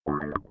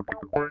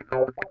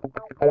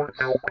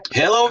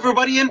Hello,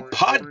 everybody in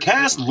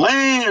podcast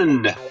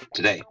land!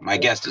 Today, my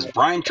guest is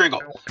Brian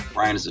Trenkle.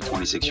 Brian is a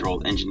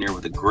 26-year-old engineer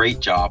with a great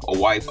job, a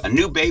wife, a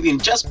new baby,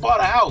 and just bought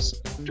a house.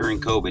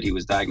 During COVID, he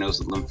was diagnosed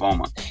with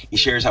lymphoma. He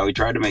shares how he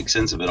tried to make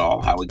sense of it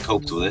all, how he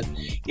coped with it.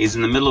 He's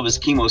in the middle of his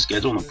chemo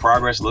schedule, and the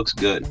progress looks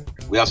good.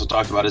 We also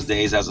talked about his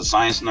days as a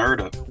science nerd,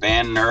 a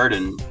band nerd,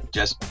 and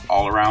just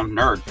all-around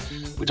nerd.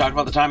 We talked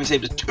about the time he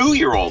saved a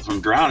 2-year-old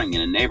from drowning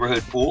in a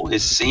neighborhood pool,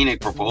 his scenic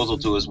proposal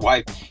to his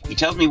wife. He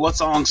tells me what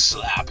songs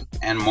slap,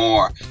 and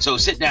more. So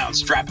sit down,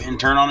 strap in,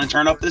 turn on, and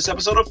turn up this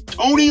episode of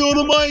Tony on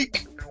the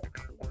Mic.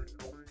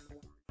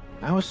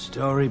 Our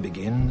story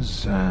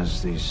begins,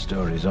 as these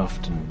stories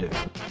often do.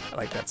 I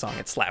like that song.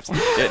 It slaps.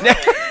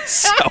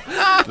 So,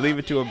 leave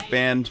it to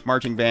a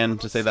marching band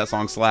to say that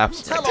song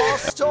slaps. Tell our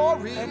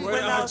story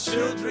when our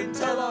children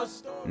tell our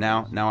story.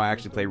 Now I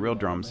actually play real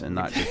drums and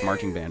not just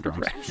marching band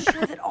drums. I'm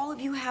sure that all of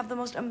you have the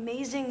most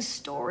amazing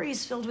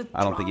stories filled with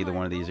I don't think either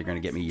one of these are going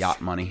to get me yacht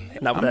money.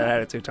 Not with that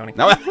attitude, Tony.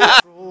 No.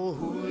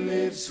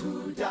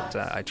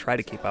 I try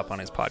to keep up on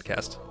his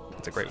podcast.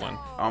 It's a great one.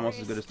 Almost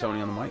as good as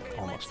Tony on the Mic.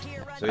 Almost.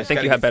 So I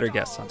think you have better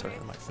guests on Tony on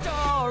the Mic.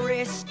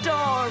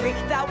 Story,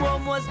 that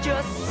one was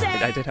just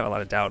sad. I did have a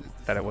lot of doubt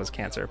that it was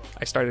cancer.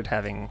 I started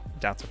having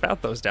doubts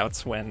about those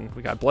doubts when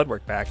we got blood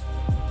work back.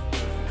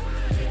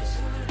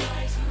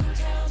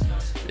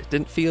 It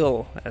didn't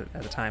feel, at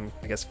the time,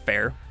 I guess,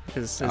 fair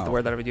is the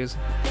word that I would use.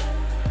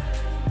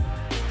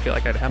 I feel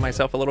like I'd have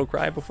myself a little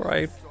cry before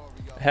I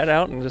head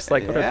out and just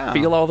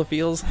feel all the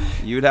feels.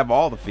 You'd have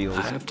all the feels.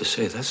 I have to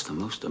say, that's the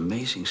most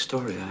amazing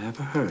story I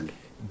ever heard.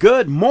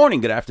 Good morning,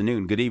 good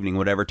afternoon, good evening,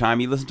 whatever time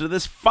you listen to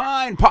this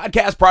fine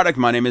podcast product.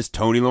 My name is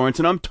Tony Lawrence,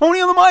 and I'm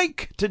Tony on the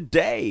Mic.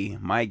 Today,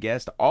 my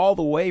guest, all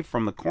the way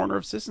from the corner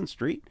of Sisson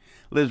Street,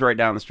 lives right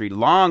down the street,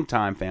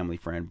 longtime family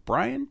friend,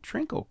 Brian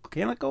Trenkle,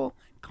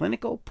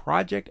 clinical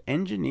project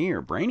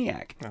engineer,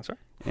 Brainiac. That's right.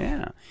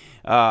 Yeah.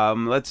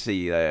 Let's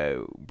see.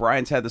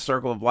 Brian's had the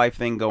circle of life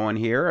thing going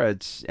here.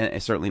 It's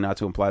certainly not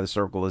to imply the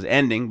circle is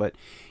ending, but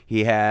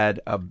he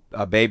had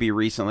a baby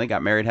recently,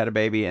 got married, had a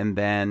baby, and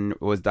then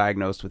was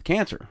diagnosed with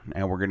cancer.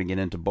 And we're going to get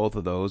into both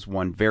of those,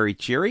 one very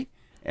cheery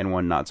and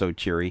one not so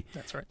cheery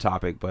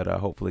topic, but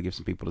hopefully give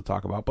some people to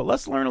talk about. But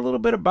let's learn a little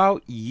bit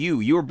about you.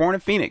 You were born in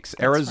Phoenix,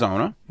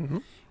 Arizona,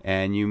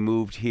 and you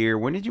moved here.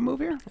 When did you move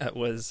here? It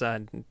was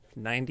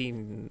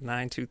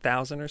 99,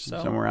 2000 or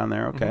so. Somewhere around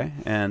there, okay.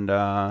 And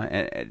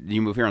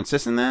you moved here on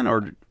Sisson then,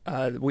 or?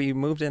 We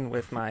moved in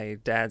with my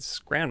dad's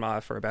grandma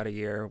for about a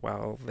year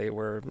while they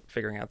were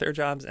figuring out their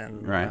jobs,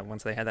 and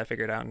once they had that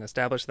figured out and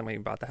established, then we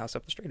bought the house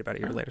up the street about a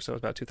year later, so it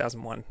was about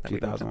 2001.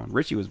 2001.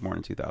 Richie was born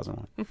in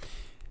 2001.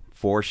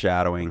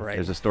 Foreshadowing. Right.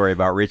 There's a story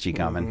about Richie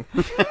coming.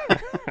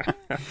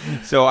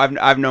 So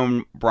I've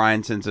known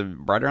Brian since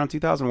right around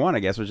 2001, I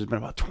guess, which has been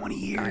about 20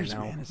 years,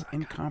 man. It's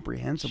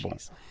incomprehensible.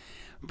 Jeez.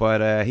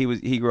 But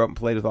he grew up and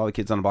played with all the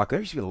kids on the block. There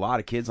used to be a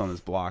lot of kids on this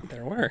block.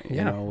 There were,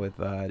 You know, with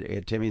you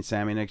had Timmy and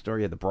Sammy next door.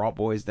 You had the Brault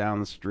boys down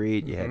the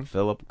street. You had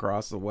Philip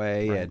across the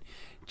way. You had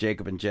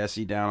Jacob and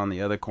Jesse down on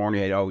the other corner.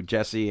 You had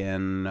Jesse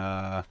and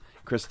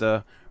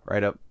Krista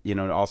right up,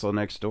 also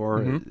next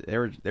door.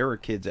 There were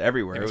kids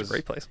everywhere. It was a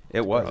great place.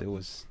 It was. It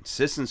was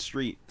Sisson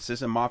Street,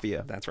 Sisson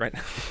Mafia. That's right.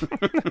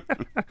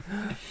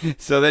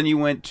 So then you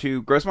went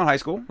to Grossmont High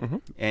School,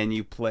 and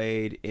you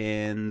played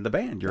in the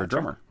band. You're a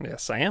drummer. Right.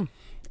 Yes, I am.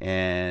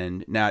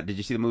 And now, did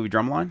you see the movie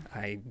Drumline?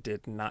 I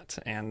did not.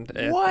 And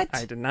what?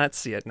 I did not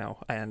see it, no.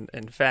 And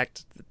in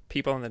fact, the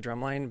people in the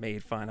Drumline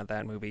made fun of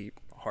that movie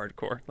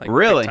hardcore. Like,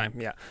 really? Big time.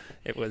 Yeah.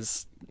 It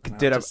was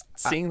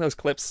seeing those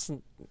clips.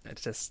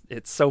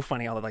 It's so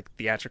funny, all the like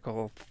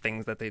theatrical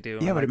things that they do.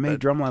 Yeah, but it made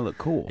Drumline look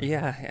cool.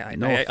 Yeah,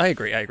 I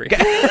agree. I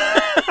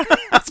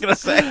was gonna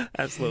say,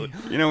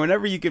 absolutely.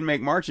 Whenever you can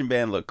make marching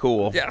band look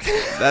cool,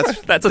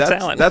 that's a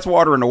talent. That's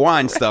water in the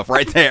wine stuff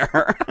right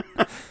there.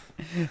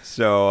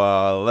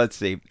 So let's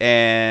see.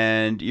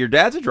 And your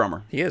dad's a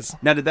drummer. He is.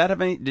 Now,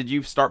 did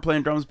you start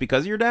playing drums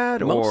because of your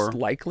dad, Most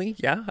likely,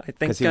 yeah. I think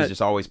because he was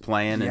just always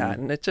playing.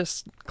 And it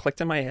just clicked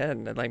in my head,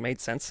 and it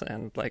made sense,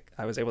 and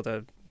I was able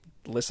to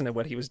listen to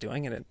what he was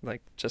doing, and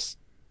it just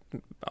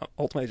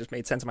ultimately just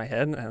made sense in my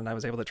head, and I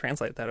was able to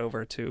translate that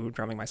over to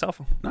drumming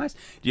myself. Nice.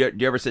 Do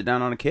you ever sit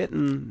down on a kit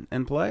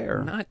and play,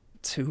 or not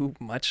too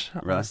much,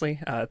 really? Honestly?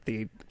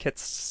 The kit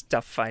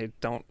stuff I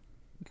don't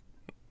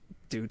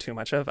do too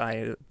much of.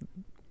 I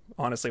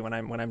honestly, when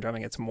I'm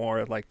drumming, it's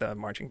more like the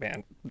marching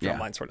band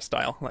drumline sort of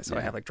style. So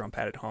I have drum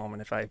pad at home,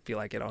 and if I feel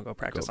like it, I'll go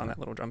practice on that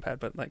little drum pad.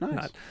 But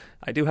nice.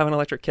 I do have an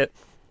electric kit.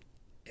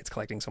 It's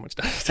collecting so much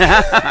dust.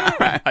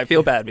 I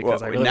feel bad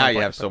because I really now you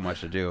have so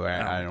much to do.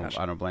 I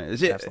don't blame it.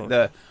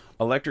 The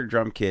electric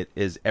drum kit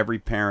is every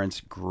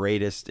parent's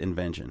greatest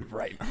invention,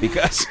 right?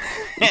 Because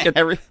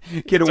every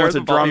kid who wants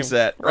a drum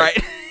set,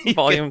 right?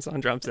 Volumes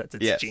on drum sets.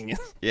 It's genius.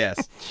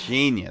 Yes,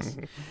 genius.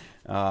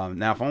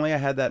 Now, if only I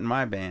had that in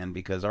my band,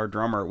 because our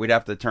drummer, we'd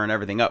have to turn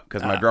everything up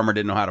because my drummer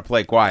didn't know how to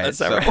play quiet.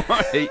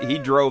 Right? he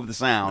drove the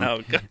sound.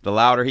 Oh, good. The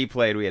louder he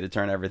played, we had to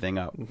turn everything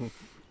up.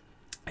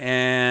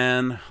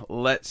 And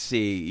let's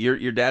see,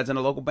 your dad's in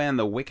a local band,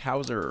 the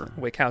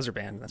Wickhauser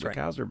Band. That's right.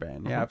 Wickhauser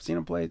Band. Yeah, I've seen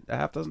him play a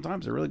half dozen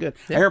times. They're really good.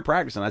 Yeah. I hear him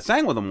practicing. I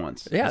sang with them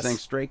once. Yes. I sang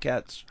Stray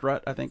Cat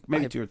Strut. I think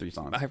maybe 2 or 3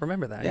 songs. I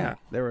remember that. Yeah.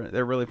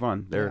 They're really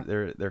fun.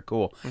 They're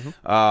cool.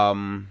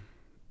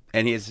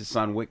 And he has his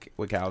son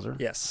Wickhauser.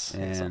 Yes.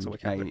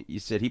 And you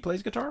said he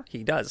plays guitar?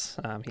 He does.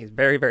 He's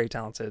very, very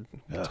talented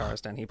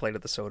guitarist, and he played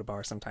at the Soda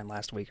Bar sometime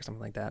last week or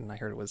something like that, and I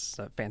heard it was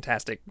a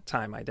fantastic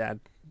time. My dad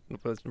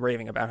was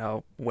raving about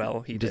how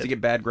well he did. Does he get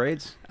bad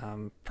grades?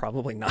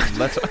 Probably not.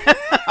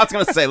 I was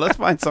going to say, let's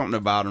find something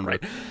about him.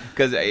 Right.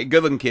 Because a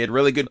good-looking kid,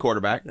 really good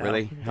quarterback,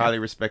 really highly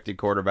respected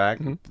quarterback.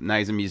 Now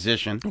he's a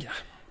musician. Yeah.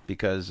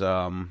 Because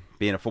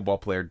being a football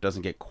player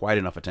doesn't get quite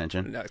enough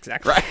attention. No,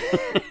 exactly.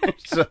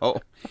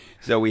 Right.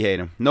 So we hate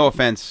him. No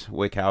offense,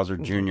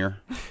 Wickhauser Jr.,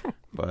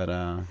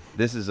 but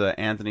this is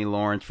Anthony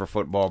Lawrence for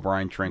football,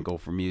 Brian Trenkle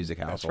for music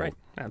household. That's right.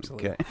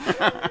 Absolutely.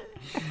 Okay.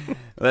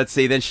 Let's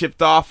see. Then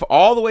shipped off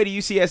all the way to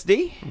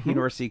UCSD,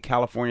 University of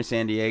California,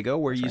 San Diego,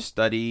 where you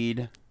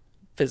studied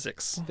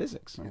physics.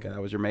 Okay,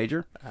 that was your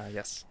major?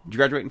 Yes. Did you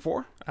graduate in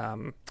 4?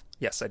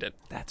 Yes, I did.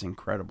 That's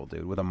incredible,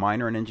 dude. With a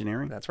minor in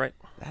engineering? That's right.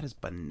 That is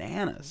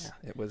bananas.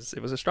 Yeah, it was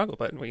a struggle,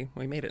 but we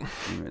made it.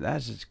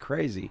 That's just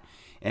crazy.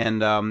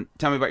 And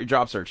tell me about your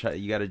job search.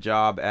 You got a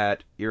job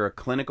you're a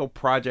clinical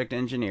project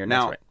engineer.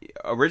 Now,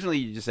 originally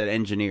you just said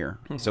engineer.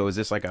 So is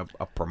this like a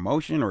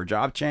promotion or a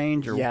job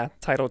change? Or? Yeah,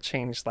 title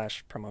change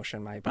 /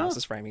 promotion. My boss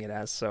is framing it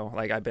as. So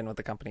like I've been with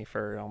the company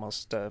for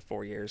almost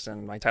 4 years,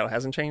 and my title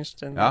hasn't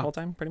changed in the whole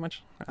time, pretty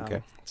much.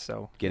 Okay.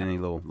 So get any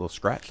little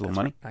scratch, little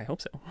money? Right. I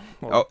hope so.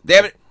 Well, oh,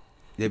 damn it!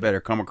 They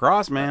better come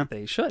across, man.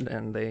 They should,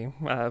 and they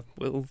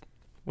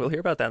we'll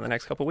hear about that in the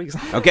next couple of weeks.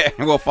 Okay,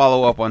 we'll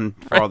follow up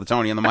for all the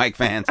Tony and the Mike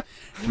fans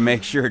to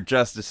make sure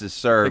justice is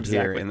served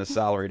here in the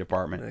salary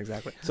department.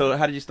 Exactly. So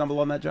how did you stumble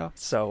on that job?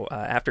 So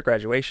after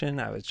graduation,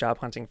 I was job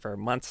hunting for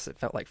months. It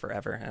felt like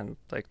forever, and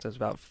like it was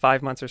about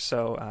 5 months or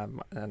so.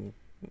 And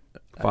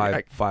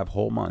 5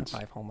 whole months.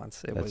 5 whole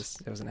months. It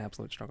was an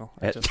absolute struggle.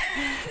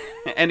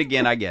 And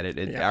again, I get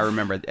it. I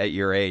remember at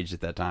your age at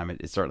that time,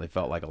 it certainly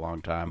felt like a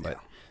long time, but.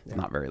 It's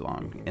not very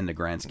long in the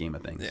grand scheme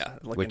of things. Yeah,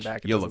 looking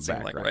back, you'll look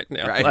back, right?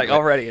 Yeah. Right. Like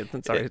already, it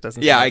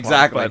doesn't. Yeah, seem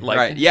exactly. Long, but like,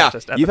 right. Yeah,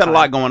 you've had a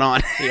lot going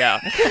on. Yeah.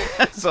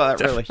 So that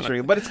really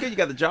true. But it's good you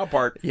got the job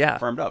part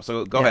firmed up.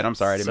 So go ahead. I'm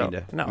sorry, I didn't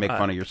mean to make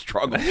fun of your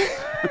struggle.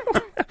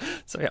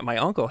 So yeah, my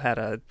uncle had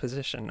a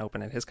position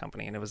open at his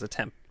company, and it was a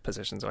temp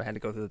position, so I had to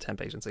go through the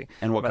temp agency.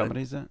 And what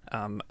company is that?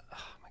 Oh my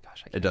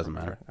gosh, it doesn't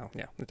matter. Oh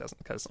yeah, it doesn't,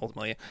 because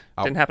ultimately it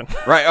didn't happen.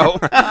 Right. Oh.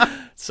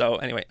 So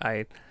anyway,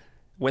 I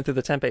went through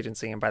the temp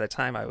agency, and by the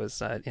time I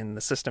was in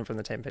the system from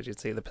the temp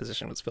agency, the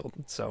position was filled.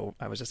 So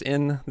I was just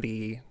in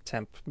the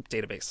temp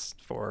database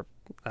for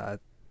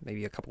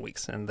maybe a couple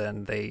weeks, and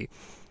then they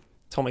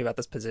told me about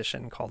this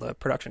position called a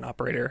production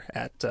operator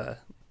at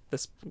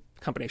this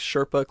company,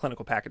 Sherpa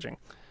Clinical Packaging.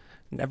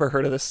 Never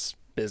heard of this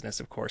business,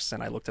 of course,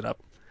 and I looked it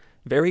up.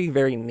 Very,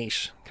 very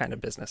niche kind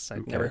of business.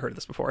 I've never heard of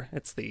this before.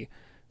 It's the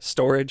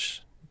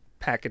storage,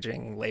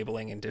 packaging,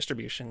 labeling, and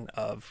distribution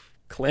of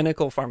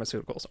clinical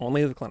pharmaceuticals,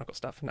 only the clinical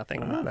stuff, nothing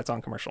that's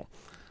on commercial.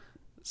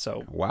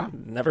 So,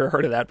 never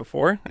heard of that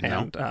before.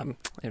 No. And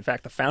in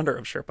fact, the founder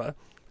of Sherpa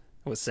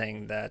was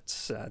saying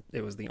that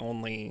it was the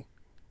only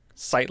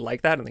site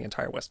like that in the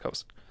entire West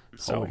Coast.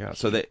 So, oh my God.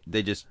 So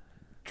they just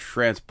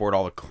transport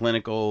all the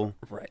clinical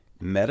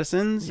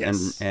medicines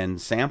and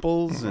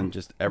samples and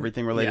just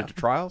everything related to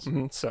trials?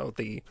 So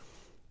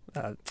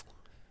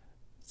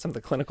some of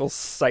the clinical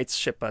sites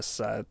ship us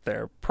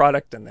their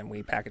product, and then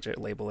we package it,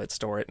 label it,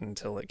 store it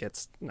until it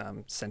gets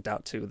sent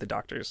out to the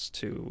doctors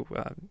to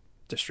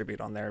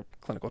distribute on their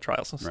clinical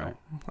trials. So,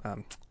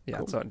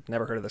 cool. So I'd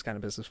never heard of this kind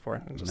of business before.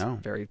 It was just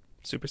very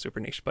super, super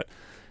niche. But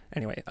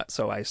anyway,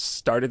 so I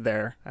started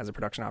there as a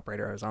production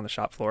operator. I was on the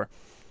shop floor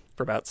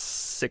for about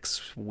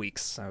 6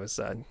 weeks. I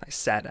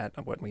sat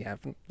at what we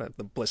have,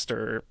 the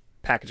blister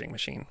packaging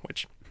machine,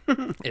 which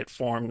it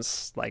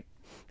forms like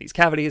these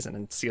cavities and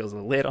then seals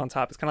the lid on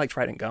top. It's kind of like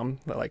Trident gum,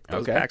 like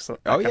those packs. So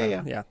so that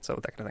kind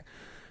of thing.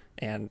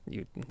 And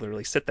you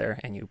literally sit there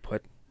and you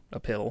put a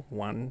pill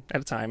one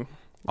at a time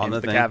into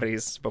the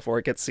cavities before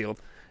it gets sealed.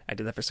 I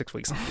did that for 6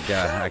 weeks.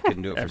 Yeah, I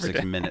couldn't do it for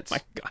 6 minutes. Oh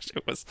my gosh,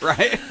 it was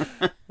right.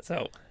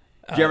 So,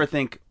 did you ever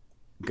think,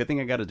 good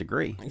thing I got a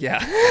degree? Yeah.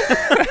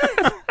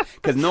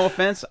 Because no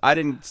offense, I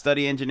didn't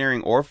study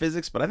engineering or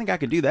physics, but I think I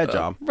could do that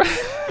job.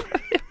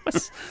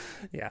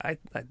 Yeah,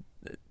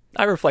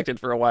 I reflected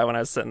for a while when I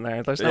was sitting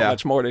there. There's not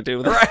much more to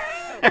do.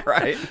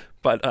 Right.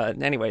 But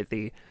anyway,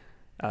 the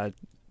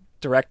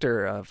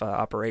director of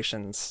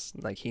operations,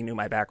 like, he knew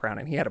my background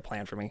and he had a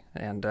plan for me.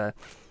 And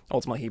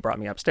ultimately, he brought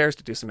me upstairs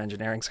to do some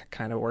engineering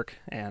kind of work.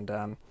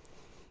 And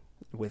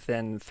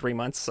within 3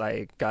 months,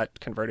 I got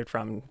converted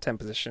from temp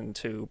position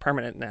to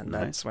permanent, and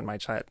that's when my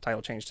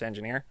title changed to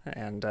engineer.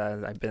 And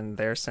I've been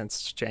there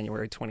since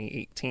January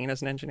 2018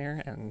 as an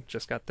engineer, and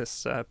just got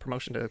this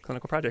promotion to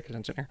clinical project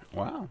engineer.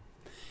 Wow.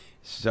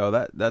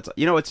 So that's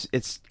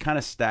it's kind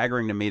of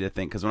staggering to me to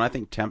think, because when I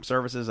think temp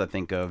services, I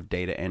think of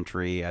data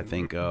entry, I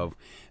think of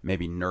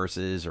maybe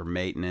nurses or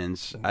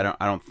maintenance. I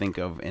don't think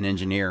of an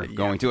engineer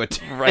going to a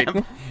temp. Right.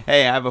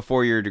 Hey, I have a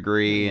 4-year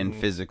degree in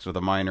physics with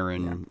a minor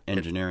in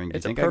engineering. Do you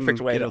It's a think I perfect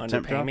can way get to a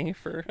temp underpay job? me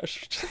for a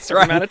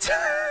certain amount of time.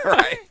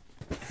 Right.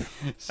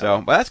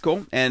 So, but that's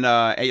cool. And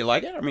hey, you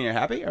like it? I mean, you're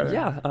happy? Or?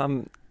 Yeah.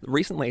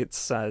 Recently,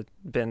 it's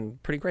been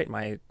pretty great.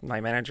 My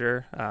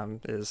manager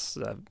is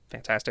a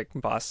fantastic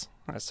boss,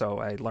 so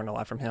I learned a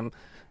lot from him.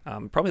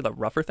 Probably the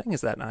rougher thing is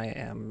that I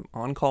am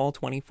on call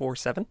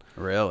 24/7.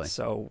 Really?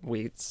 So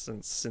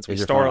since we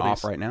Is your store phone all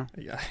off these, right now?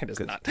 Yeah, it is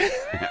not.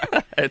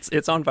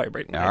 It's on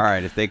vibrate. All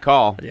right. If they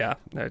call, Yeah.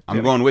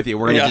 I'm going with you.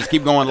 We're gonna just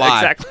keep going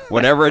live. Exactly.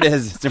 Whatever it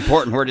is, it's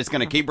important. We're just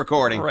gonna keep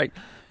recording. Right.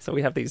 So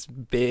we have these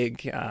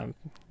big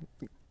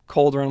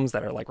cold rooms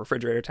that are like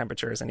refrigerator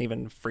temperatures, and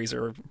even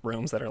freezer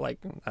rooms that are like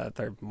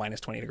they're minus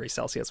 20 degrees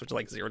Celsius, which is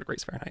like 0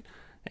 degrees Fahrenheit.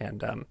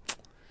 And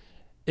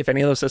if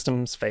any of those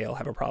systems fail,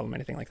 have a problem,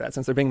 anything like that,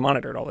 since they're being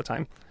monitored all the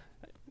time,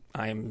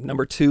 I'm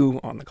number 2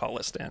 on the call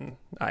list, and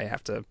I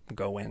have to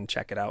go in,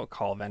 check it out,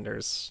 call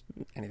vendors,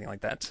 anything like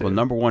that. Well,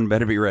 number 1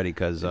 better be ready,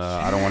 because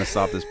I don't want to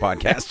stop this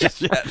podcast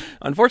just yet.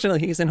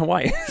 Unfortunately, he's in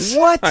Hawaii.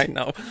 What? I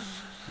know.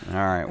 All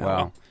right.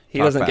 Well, he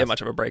doesn't get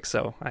much of a break,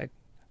 so I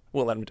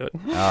will let him do it.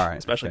 All right.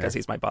 Especially fair. because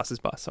he's my boss's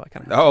boss, so I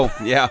kind of. Oh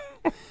yeah,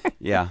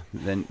 yeah.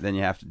 Then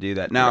you have to do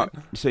that. Now,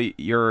 so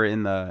you're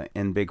in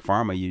big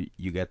pharma.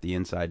 You get the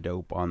inside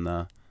dope on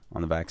the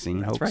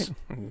vaccine. That's hoax. right.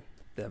 And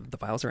the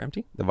vials are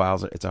empty. The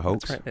vials. It's a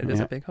hoax. That's right. It is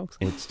a big hoax.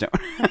 It's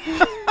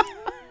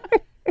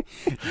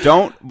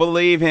don't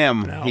believe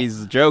him. No.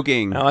 He's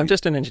joking. No, I'm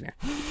just an engineer.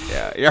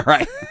 Yeah, you're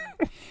right.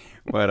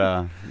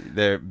 But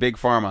the big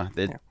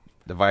pharma.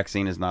 The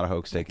vaccine is not a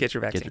hoax. Get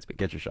your vaccines, people.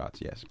 Get your shots.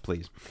 Yes,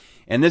 please.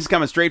 And this is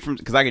coming straight from,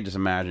 because I can just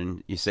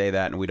imagine you say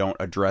that and we don't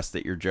address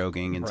that you're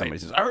joking, and somebody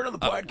says, I heard on the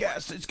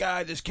podcast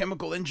this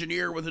chemical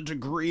engineer with a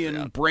degree in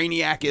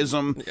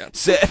brainiacism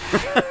said.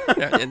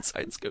 Yeah,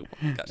 inside scoop.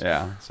 Gotcha.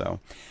 Yeah, so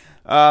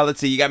let's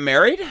see, you got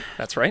married?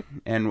 That's right.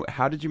 And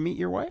how did you meet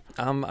your wife?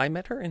 I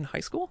met her in high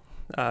school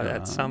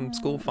at some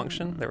school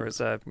function. There was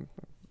I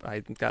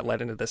got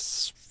led into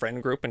this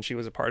friend group, and she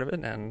was a part of it,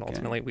 and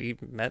ultimately we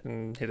met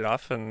and hit it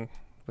off, and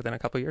within a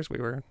couple of years we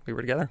were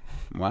together.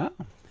 Wow.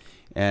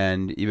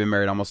 And you've been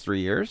married almost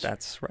 3 years?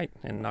 That's right.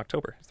 In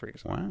October, 3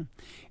 years. Wow.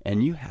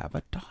 And you have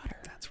a daughter.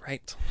 That's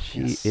right. She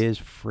is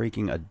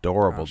freaking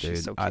adorable, dude.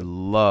 She's so I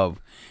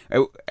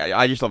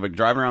just love it.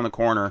 Driving around the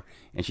corner,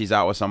 and she's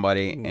out with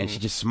somebody, and she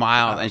just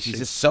smiles, and she's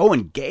just so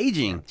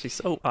engaging. She's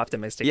so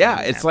optimistic. Yeah,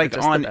 it's like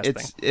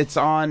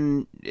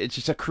it's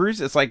just a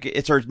cruise. It's like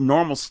it's her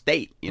normal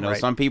state. You know,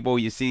 some people,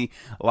 you see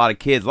a lot of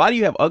kids. A lot of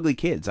you have ugly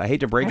kids. I hate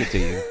to break it to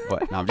you,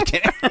 but no, I'm just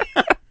kidding.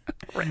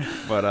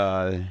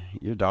 But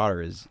your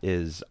daughter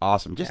is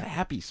awesome. Just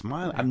happy,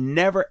 smiling. I've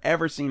never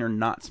ever seen her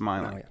not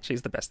smiling. Oh, yeah.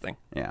 She's the best thing.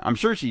 Yeah, I'm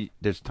sure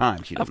there's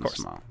times she doesn't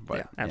smile. But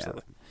yeah,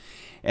 absolutely. Yeah.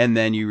 And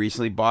then you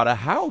recently bought a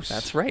house.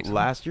 That's right.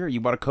 Last year, you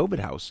bought a COVID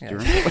house. Yeah.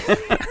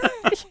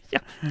 Yeah.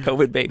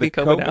 COVID baby,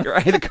 COVID house.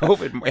 Right, the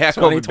COVID. Yeah,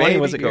 COVID baby,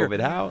 was a COVID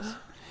house.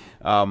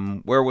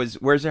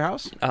 Where's your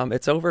house?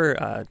 It's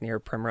over near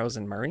Primrose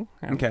and Murray.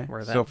 Okay,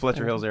 so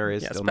Fletcher Hills area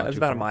is still not it's too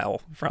about far. a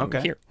mile from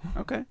here.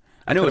 Okay.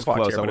 I knew it was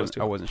close. Here,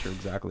 I wasn't sure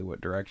exactly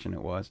what direction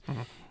it was.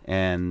 Mm-hmm.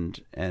 And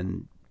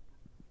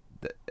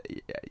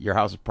your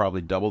house is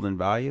probably doubled in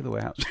value the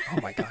way house. Oh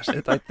my gosh!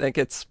 I think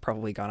it's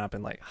probably gone up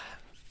in like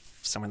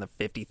somewhere in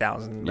the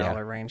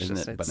 $50,000 range.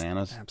 Isn't it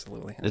bananas?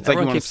 Absolutely. It's like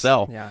you want to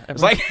sell. Yeah.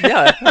 It's like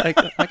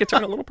I could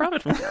turn a little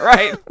profit from it.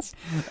 Right.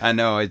 I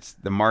know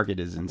the market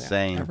is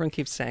insane. Yeah, everyone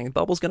keeps saying the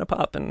bubble's gonna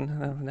pop,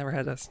 and never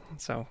had this.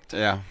 So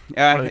yeah,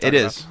 it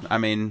is. I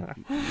mean,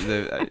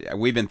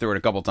 we've been through it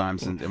a couple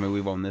times, and I mean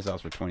we've owned this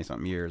house for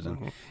 20-something years, and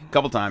a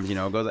couple times it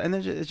goes, and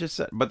then it's just,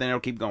 but then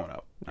it'll keep going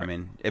up. I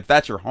mean, if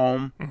that's your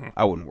home,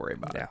 I wouldn't worry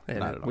about it. Yeah,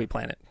 not at all. We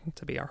plan it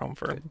to be our home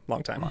for a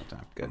long time.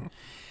 Good.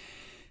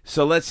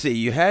 So let's see.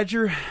 You had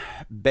your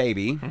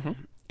baby,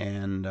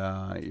 and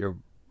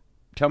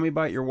tell me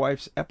about your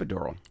wife's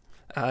epidural.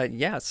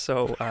 Yeah.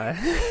 So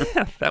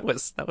that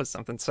was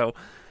something. So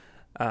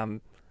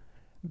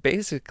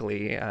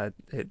basically,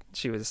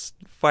 she was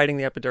fighting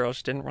the epidural.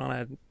 She didn't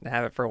want to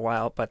have it for a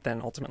while, but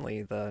then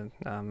ultimately the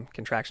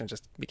contractions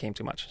just became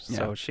too much. Yeah.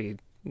 So she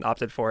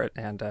opted for it,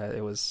 and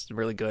it was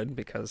really good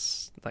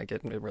because like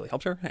it really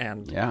helped her.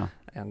 And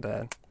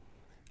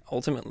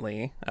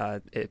ultimately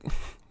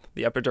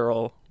the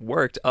epidural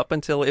worked up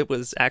until it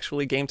was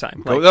actually game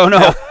time. Like, oh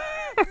no!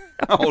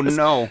 Oh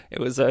no! It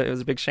was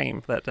a big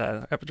shame that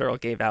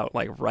epidural gave out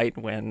like right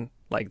when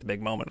like the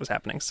big moment was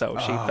happening. So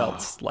she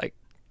felt like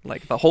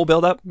the whole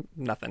build up,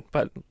 nothing.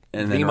 But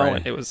the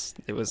moment it was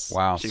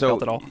wow. She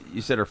felt it all.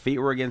 You said her feet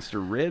were against her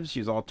ribs. She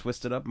was all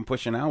twisted up and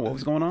pushing out. What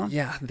was going on?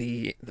 Yeah,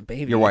 the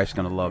baby. Your wife's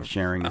gonna love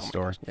sharing this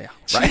story. Yeah,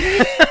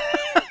 right.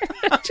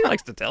 She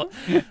likes to tell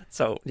it.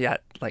 So yeah,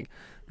 like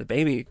the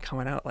baby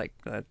coming out like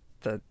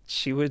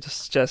she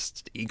was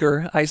just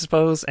eager, I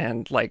suppose,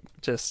 and like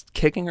just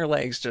kicking her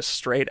legs just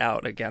straight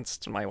out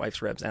against my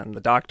wife's ribs. And the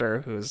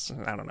doctor, who's,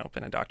 I don't know,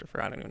 been a doctor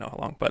for I don't even know how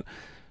long, but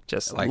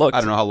just Like, looked.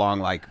 I don't know how long,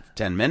 like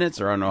 10 minutes,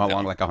 or I don't know how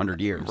long, like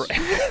 100 years.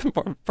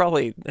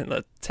 Probably in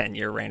the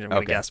 10-year range, I'm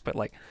going to Okay. guess. But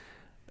like,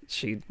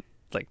 she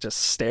like just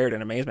stared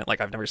in amazement,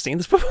 like I've never seen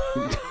this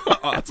before.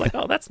 It's like,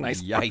 oh, that's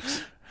nice.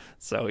 Yikes.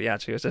 So yeah,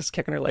 she was just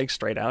kicking her legs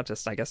straight out,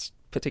 just I guess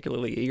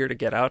particularly eager to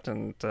get out,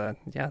 and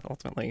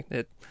ultimately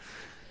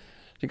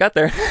she got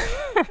there.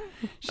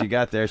 She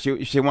got there.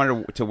 She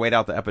wanted to wait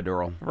out the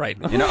epidural. Right.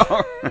 You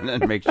know, and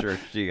then make sure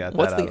she got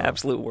What's that the out of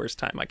absolute worst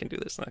time I can do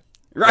this?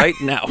 Right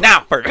now.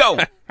 Now, go.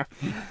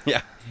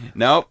 Yeah.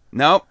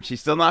 Nope.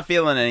 She's still not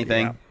feeling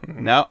anything. Yeah.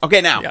 No.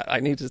 Okay, now. Yeah,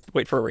 I need to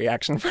wait for a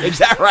reaction.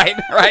 Exactly.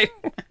 Right.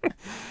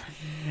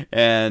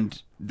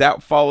 And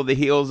that followed the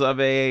heels of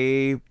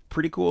a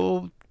pretty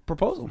cool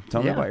proposal.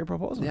 Tell me about your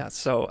proposal. Yeah.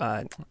 So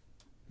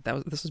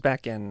this was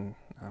back in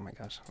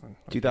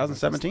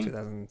 2017?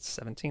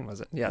 2017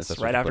 was it? Yes, That's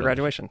right what after put it.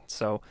 graduation.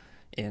 So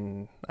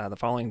in the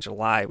following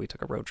July, we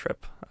took a road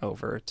trip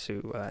over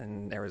to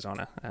in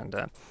Arizona, and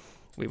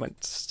we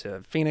went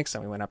to Phoenix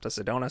and we went up to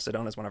Sedona.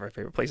 Sedona is one of our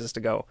favorite places to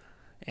go.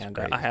 And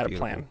great. I had It's a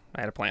plan. I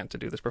had a plan to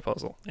do this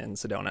proposal in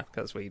Sedona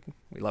because we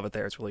love it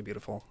there. It's really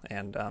beautiful.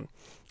 And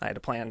I had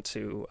a plan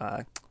to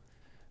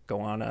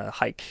go on a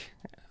hike.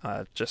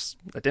 I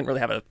didn't really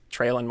have a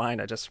trail in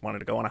mind. I just wanted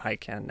to go on a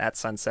hike and at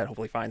sunset,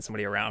 hopefully find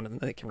somebody around and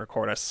they can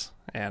record us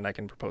and I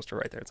can propose to her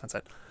right there at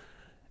sunset.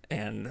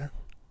 And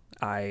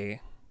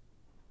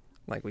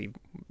we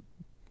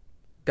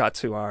got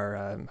to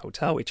our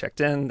hotel. We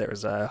checked in. There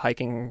was a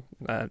hiking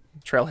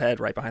trailhead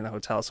right behind the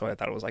hotel. So I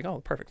thought it was like,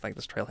 oh, perfect. Like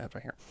this trailhead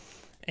right here.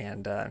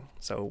 And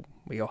so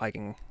we go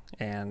hiking.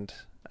 And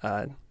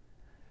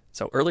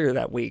so earlier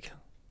that week,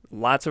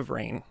 lots of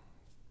rain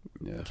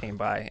came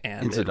by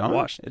and In it Sedona?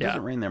 washed. It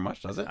doesn't rain there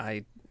much, does it?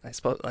 I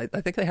suppose I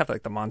think they have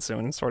like the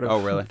monsoon sort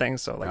of really? thing.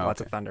 So like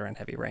lots Okay. of thunder and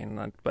heavy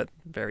rain, but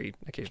very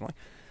occasionally.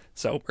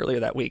 So earlier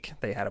that week,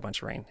 they had a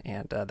bunch of rain,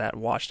 and that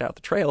washed out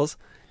the trails.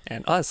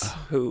 And us,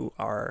 who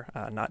are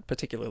not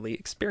particularly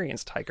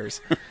experienced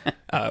hikers,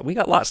 we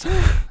got lost,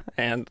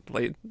 and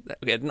we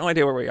had no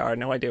idea where we are,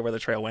 no idea where the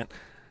trail went.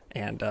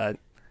 And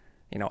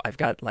I've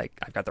got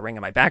the ring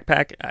in my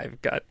backpack. I've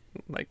got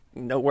like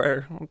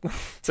nowhere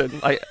to.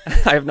 I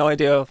have no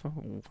idea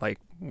like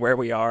where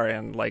we are,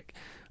 and like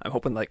I'm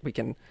hoping like we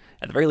can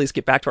at the very least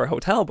get back to our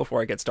hotel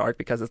before it gets dark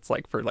because it's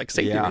like for like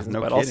safety reasons.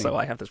 no But kidding. also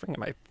I have this ring in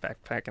my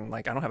backpack, and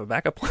like I don't have a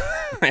backup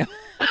plan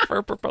for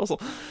a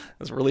proposal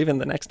because we're leaving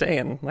the next day,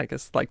 and like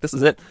it's like this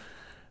is it.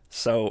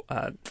 So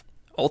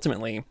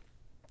ultimately,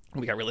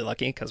 we got really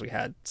lucky because we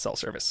had cell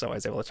service, so I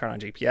was able to turn on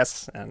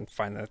GPS and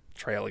find the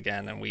trail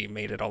again, and we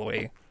made it all the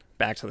way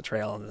back to the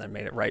trail, and then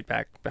made it right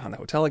back behind the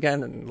hotel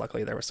again. And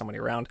luckily, there was somebody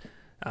around.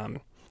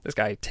 This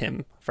guy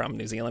Tim from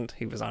New Zealand,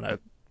 he was on a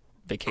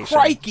vacation.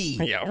 Crikey!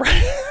 Yeah,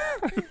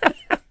 right.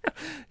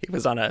 He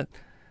was on a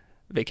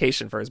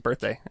vacation for his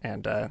birthday,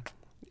 and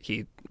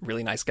he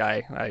really nice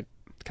guy. I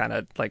kind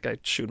of like I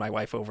shooed my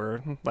wife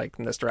over like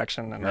in this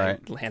direction, and Right.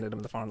 I handed him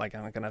the phone like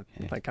I'm gonna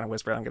like kind of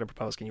whisper, I'm gonna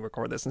propose. Can you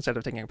record this instead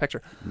of taking a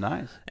picture?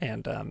 Nice.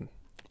 And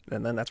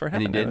then that's where it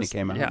And he happened. did, and it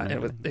came out, Yeah,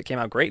 and it came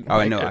out great. Oh, I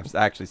Like, know. I've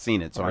actually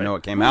seen it, so I Right. know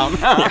it came out.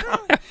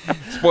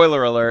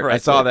 Spoiler alert. I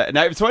Right. saw that.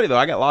 Now, it's funny, though.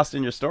 I got lost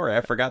in your story.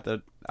 I forgot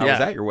that I was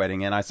Yeah. at your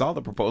wedding, and I saw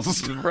the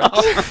proposals.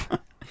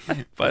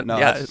 But No,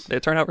 yeah, that's-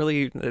 it turned out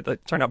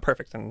it turned out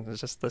perfect, and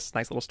it's just this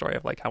nice little story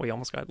of like how we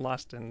almost got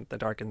lost in the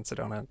dark in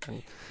Sedona.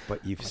 And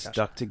But you've Oh my gosh.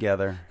 stuck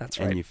together, That's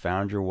and right. you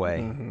found your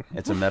way.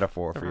 It's a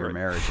metaphor for your Right.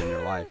 marriage and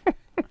your life.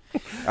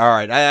 All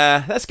right,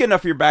 that's good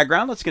enough for your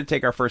background. Let's get to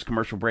take our first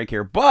commercial break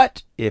here.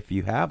 But if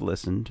you have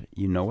listened,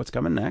 you know what's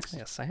coming next.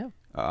 yes, I have.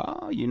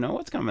 Oh, you know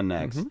what's coming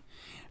next.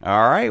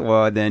 All right,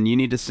 well, then you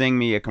need to sing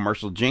me a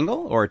commercial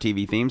jingle or a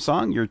TV theme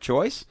song, your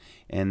choice,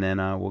 and then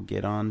we'll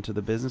get on to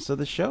the business of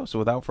the show. So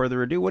without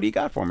further ado, what do you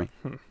got for me?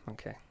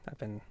 Okay, I've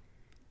been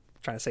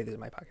trying to say these in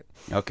my pocket.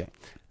 Okay.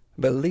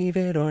 Believe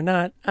it or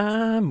not,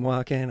 I'm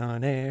walking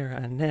on air.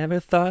 I never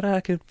thought I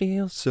could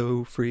feel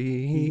so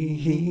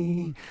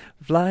free.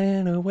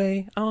 Flying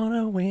away on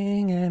a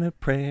wing and a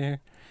prayer.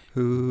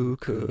 Who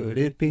could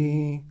it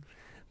be?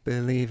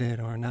 Believe it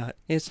or not,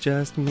 it's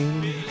just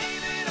me.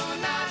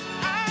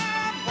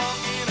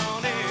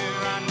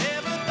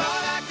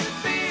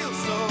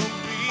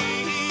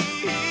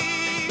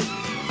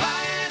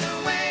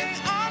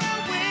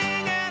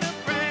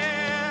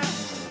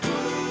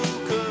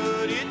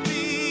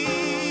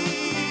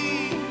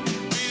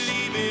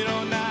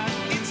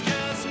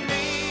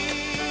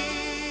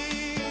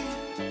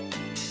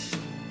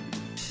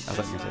 I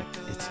was going to say,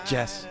 it's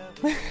Jess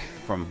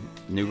from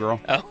New Girl.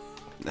 Oh,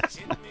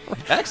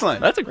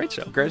 Excellent. that's a great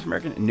show. Greatest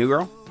American New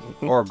Girl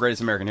or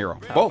Greatest American Hero?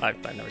 Both.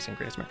 I've never seen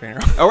Greatest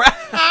American Hero. Oh,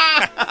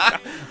 right.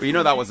 Well, you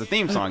know that was the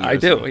theme song. You I were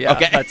do, singing. yeah.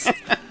 Okay.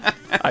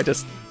 I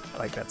just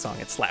like that song.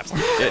 It slaps.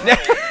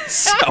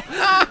 So,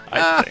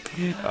 I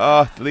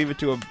think. Leave it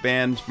to a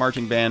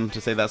marching band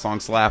to say that song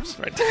slaps.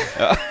 Right.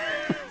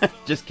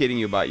 Just kidding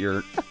you about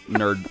your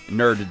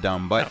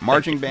nerddom, but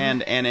marching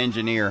band and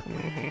engineer,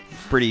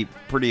 pretty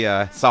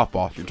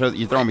softball. You're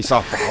throwing me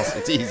softballs.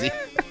 It's easy.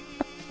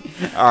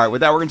 All right, with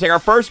that, we're going to take our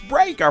first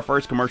break. Our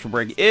first commercial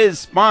break is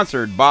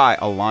sponsored by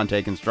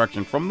Alante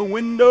Construction. From the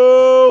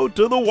window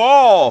to the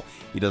wall.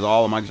 He does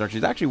all of my construction.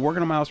 He's actually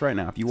working on my house right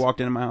now. If you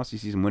walked into my house, you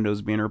see some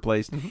windows being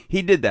replaced.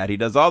 He did that. He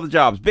does all the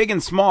jobs, big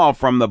and small,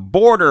 from the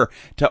border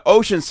to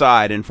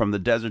Oceanside and from the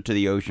desert to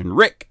the ocean.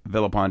 Rick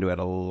Villapando at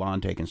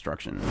Alante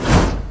Construction.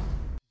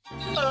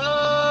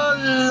 Alante.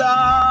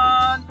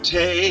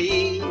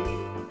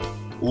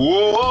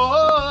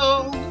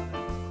 Whoa.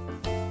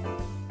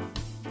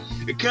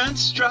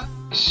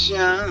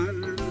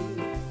 Construction.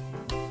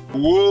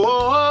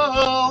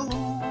 Whoa.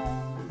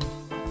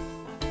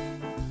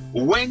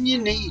 When you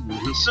need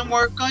some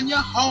work on your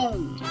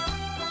home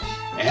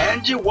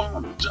and you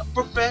want a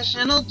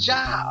professional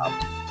job,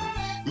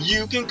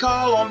 you can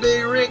call on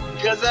Big Rick,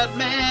 cause that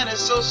man is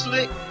so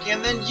slick,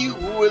 and then you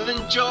will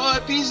enjoy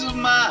peace of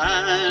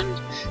mind.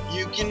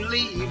 You can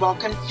leave all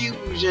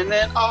confusion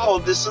and all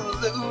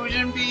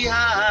disillusion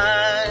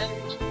behind.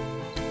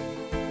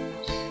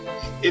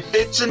 If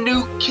it's a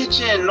new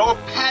kitchen or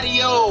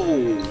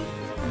patio,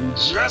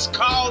 just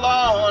call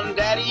on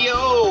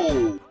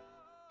Daddy-O.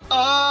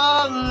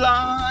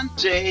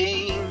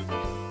 Alante.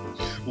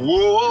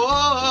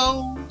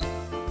 Whoa.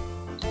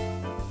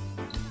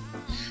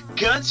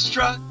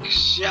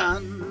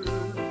 Construction.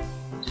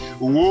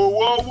 Whoa,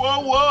 whoa, whoa,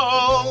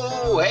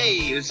 whoa.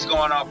 Hey, this is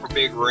going off for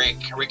Big Rick.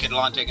 Rick at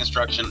Alante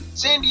Construction.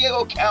 San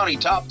Diego County,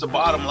 top to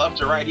bottom, left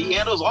to right. He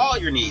handles all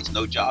your needs.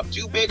 No job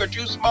too big or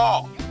too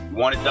small. You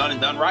want it done and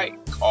done right?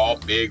 Call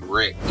Big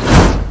Rick.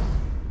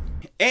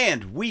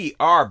 And we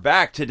are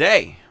back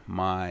today.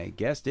 My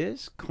guest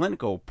is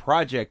clinical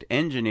project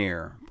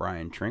engineer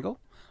Brian Trenkle,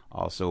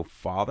 also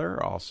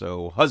father,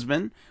 also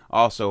husband,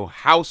 also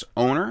house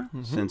owner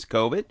since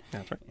COVID.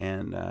 That's right.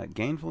 And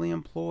gainfully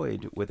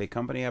employed with a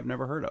company I've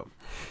never heard of.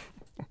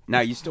 Now,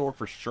 you still work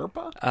for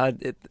Sherpa?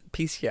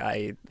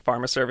 PCI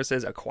Pharma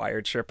Services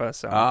acquired Sherpa,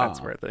 so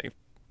that's where the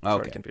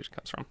sort of confusion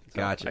comes from.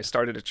 So Gotcha. I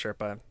started at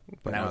Sherpa,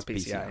 But now now it's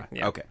it's PCI. PCI.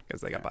 Yeah, Okay. because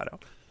they got bought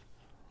out.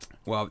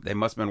 Well, they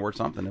must have been worth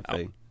something if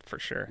they... For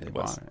sure. They It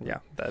was, bought it. yeah.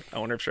 That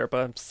owner of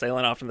Sherpa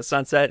sailing off in the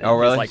sunset. And Oh,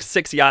 really? He's like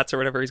 6 yachts or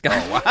whatever he's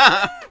got.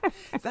 Wow.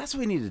 That's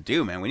what we need to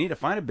do, man. We need to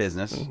find a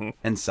business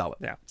and sell it.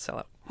 Yeah, sell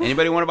out.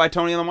 Anybody want to buy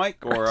Tony on the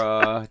Mic or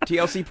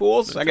TLC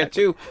Pools? I got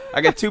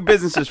two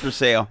businesses for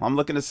sale. I'm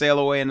looking to sail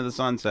away into the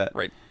sunset.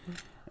 Right.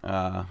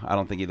 I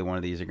don't think either one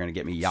of these are going to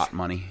get me yacht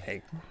money.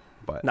 Hey,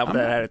 But not with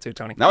that attitude,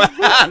 Tony. No,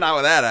 not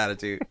with that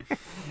attitude.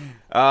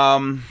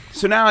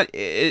 So now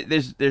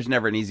there's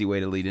never an easy way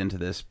to lead into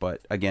this,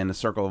 but again, the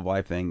circle of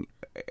life thing.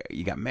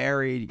 You got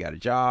married, you got a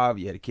job,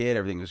 you had a kid,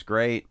 everything was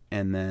great,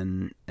 and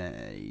then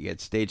you get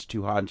stage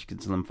 2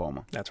 Hodgkin's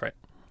lymphoma. That's right.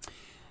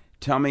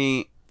 Tell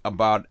me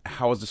about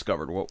how it was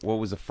discovered. What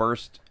was the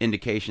first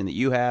indication that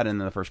you had,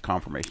 and then the first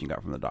confirmation you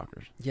got from the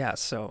doctors? Yeah,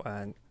 so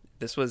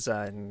this was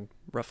in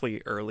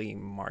roughly early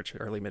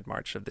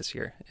mid-March of this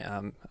year.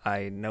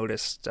 I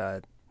noticed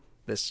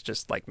this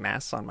just like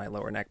mass on my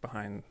lower neck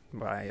behind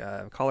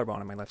my collarbone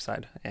on my left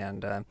side,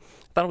 and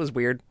thought it was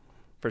weird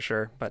for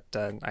sure, but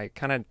I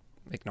kind of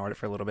ignored it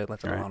for a little bit,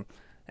 left it alone,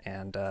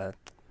 and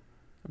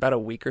about a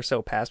week or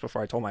so passed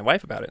before I told my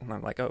wife about it, and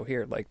I'm like, oh,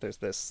 here, like there's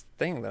this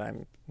thing that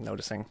I'm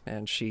noticing,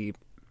 and she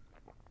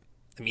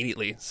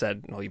immediately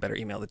said, well, you better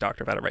email the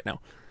doctor about it right now.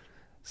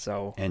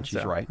 So, and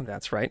she's right.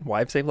 That's right.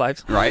 Wives save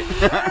lives. Right.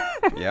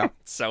 Yeah.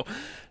 So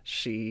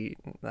she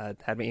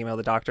had me email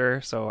the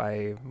doctor. So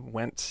I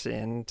went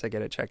in to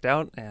get it checked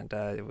out, and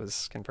it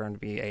was confirmed to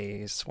be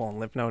a swollen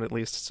lymph node at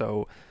least.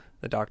 So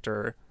the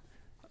doctor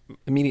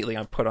immediately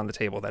put on the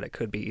table that it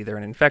could be either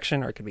an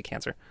infection or it could be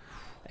cancer.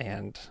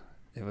 And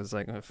it was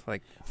like.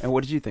 And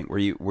what did you think? Were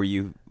you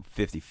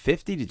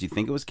 50-50? Did you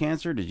think it was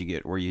cancer?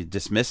 Were you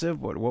dismissive?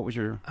 What was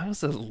your? I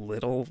was a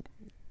little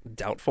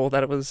doubtful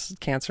that it was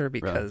cancer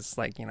because,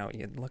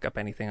 you look up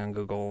anything on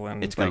Google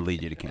and it's going to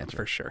lead you to cancer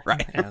for sure,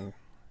 right? And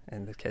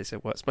in this case,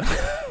 it was, but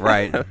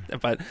right.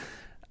 But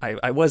I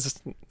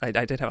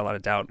did have a lot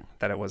of doubt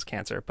that it was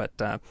cancer, but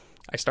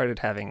I started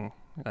having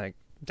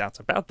doubts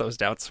about those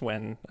doubts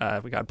when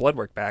we got blood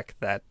work back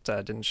that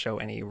didn't show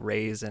any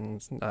raise in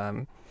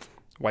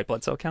white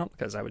blood cell count,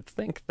 because I would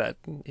think that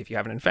if you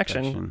have an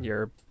infection,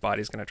 your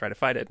body's going to try to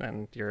fight it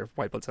and your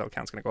white blood cell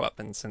count's going to go up.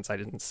 And since I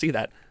didn't see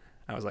that,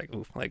 I was like,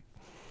 ooh,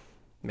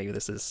 maybe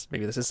this is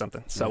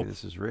something. So maybe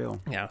this is real.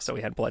 Yeah. So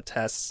we had blood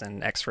tests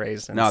and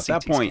X-rays and now at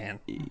CT that point, scan.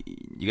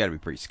 you got to be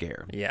pretty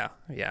scared. Yeah.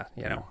 You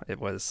know, it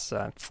was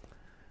a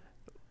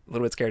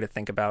little bit scary to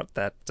think about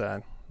that.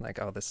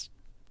 Oh, this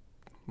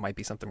might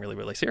be something really,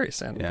 really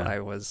serious. And I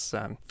was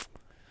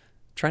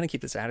trying to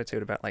keep this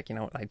attitude about I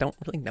don't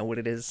really know what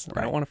it is.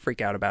 Right. I don't want to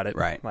freak out about it.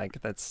 Right.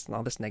 That's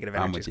all this negative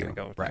energy is going to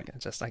go. Right.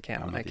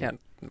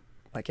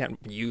 I can't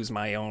use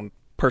my own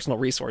personal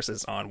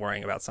resources on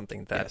worrying about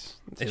something that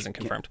isn't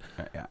confirmed.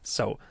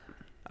 So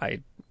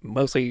I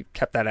mostly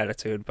kept that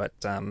attitude, but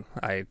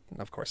I,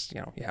 of course,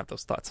 you have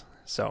those thoughts.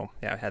 So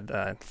I had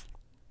the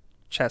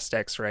chest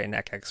X-ray,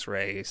 neck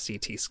X-ray,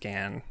 CT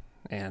scan,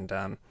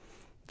 And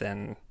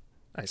then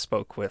I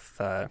spoke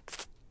with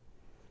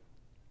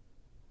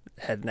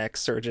head neck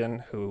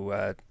surgeon who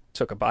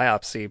took a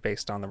biopsy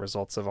based on the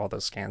results of all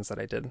those scans that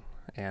I did,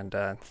 and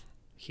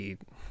he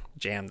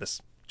jammed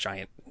this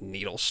giant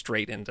needle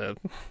straight into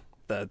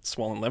the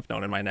swollen lymph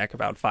node in my neck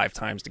about 5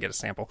 times to get a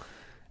sample.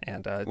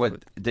 And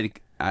what did he?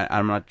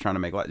 I'm not trying to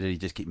make light. Did he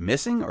just keep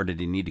missing, or did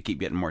he need to keep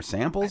getting more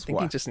samples? I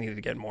think he just needed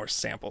to get more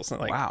samples.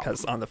 Like, wow!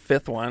 Because on the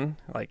 5th one,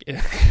 like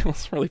it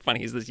was really funny.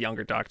 He's this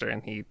younger doctor,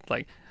 and he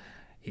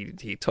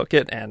took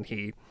it and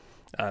he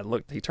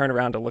looked. He turned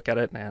around to look at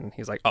it, and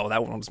he's like, "Oh,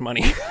 that one was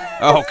money."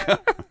 Oh,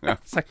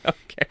 it's like,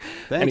 okay.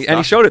 Thanks, and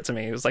he showed it to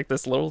me. It was like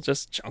this little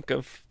just chunk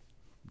of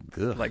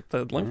like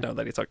the lymph node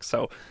that he took.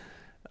 So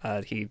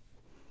he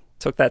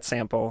took that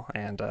sample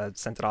and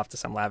sent it off to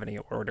some lab, and he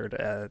ordered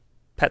a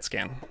PET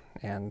scan.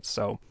 And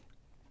so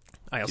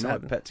I also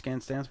what PET scan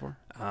stands for?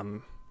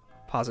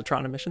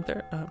 Positron emission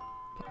therapy. I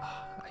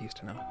used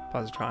to know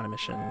positron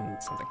emission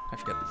something. I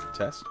forget.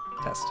 Test.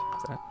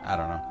 Is that it? I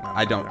don't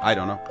know. No, I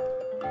don't know.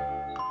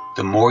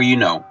 The more you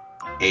know.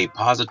 A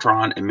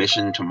positron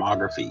emission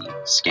tomography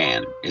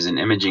scan is an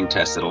imaging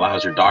test that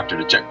allows your doctor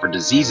to check for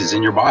diseases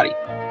in your body.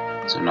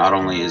 So not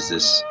only is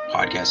this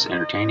podcast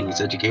entertaining,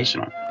 it's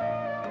educational.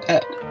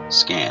 PET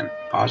scan,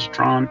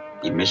 positron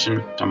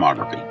emission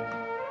tomography.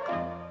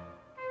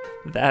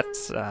 That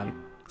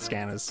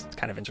scan is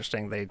kind of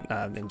interesting. They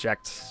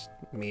inject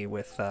me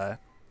with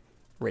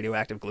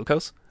radioactive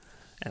glucose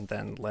and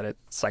then let it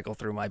cycle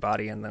through my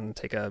body and then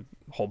take a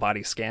whole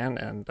body scan.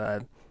 And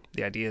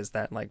the idea is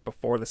that like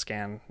before the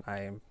scan,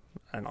 I'm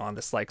on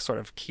this like sort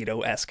of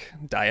keto-esque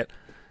diet.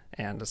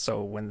 And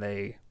so when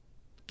they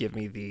give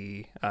me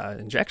the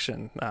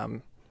injection,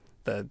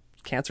 the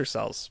cancer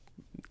cells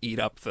eat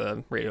up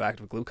the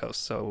radioactive glucose.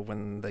 So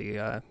when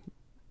the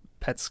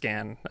PET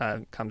scan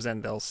comes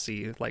in, they'll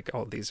see like,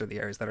 oh, these are the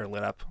areas that are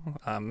lit up,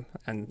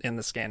 and in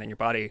the scan in your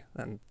body,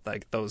 and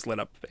like those lit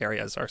up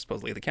areas are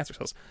supposedly the cancer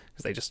cells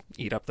because they just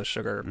eat up the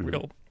sugar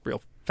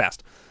real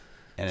fast.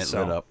 And it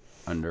lit up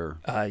under.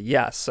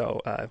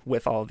 So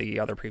with all the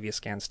other previous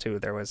scans too,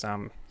 there was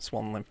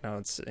swollen lymph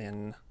nodes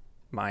in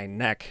my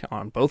neck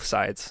on both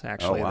sides.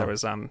 Actually, there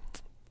was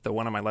the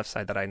one on my left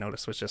side that I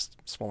noticed was just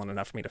swollen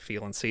enough for me to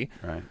feel and see.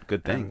 Right,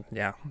 good thing. And,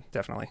 yeah,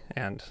 definitely.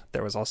 And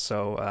there was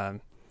also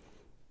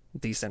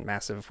decent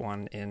massive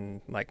one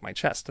in like my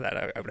chest that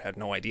I would have had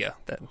no idea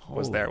that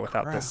was there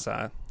without this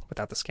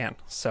without the scan.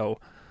 So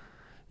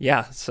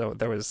so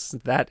there was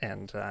that,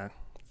 and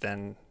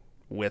then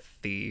with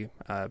the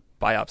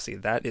biopsy,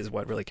 that is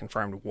what really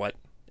confirmed what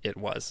it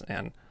was.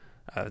 And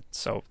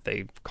so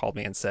they called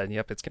me and said,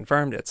 yep, it's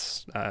confirmed,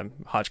 it's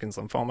Hodgkin's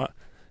lymphoma,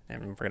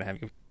 and we're gonna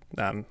have you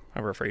I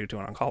refer you to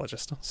an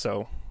oncologist.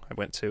 So I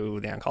went to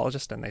the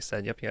oncologist and they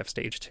said, yep, you have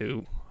stage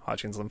 2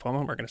 Hodgkin's lymphoma,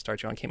 we're going to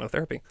start you on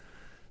chemotherapy.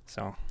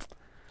 So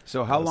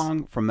how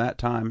long from that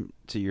time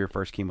to your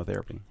first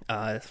chemotherapy?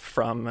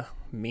 From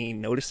me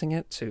noticing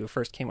it to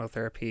first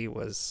chemotherapy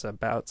was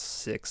about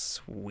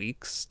 6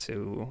 weeks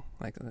to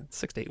like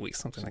 6 to 8 weeks,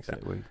 something like that.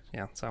 6 to 8 weeks.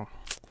 Yeah. So.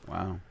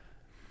 Wow.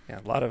 Yeah,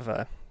 a lot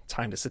of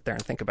time to sit there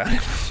and think about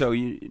it. So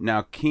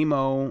now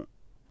chemo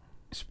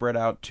spread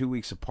out 2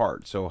 weeks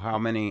apart. So how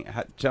many?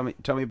 Tell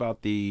me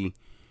about the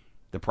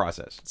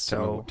process.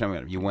 So tell me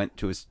about it. You went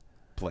to his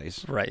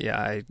place, right?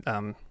 Yeah,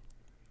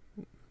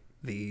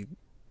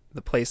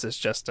 the place is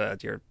just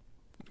your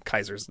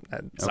Kaiser's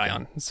at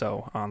Zion. Okay.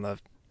 So on the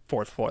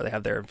 4th floor, they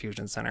have their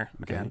infusion center,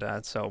 okay.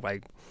 And so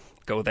I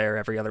go there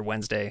every other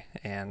Wednesday,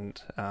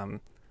 and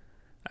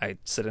I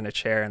sit in a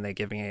chair, and they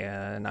give me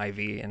an IV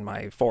in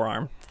my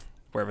forearm,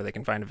 wherever they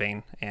can find a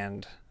vein,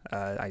 and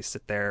I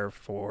sit there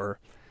for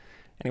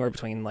anywhere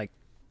between like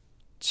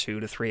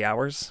 2 to 3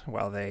 hours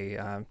while they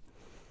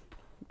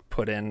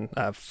put in.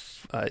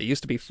 It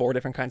used to be 4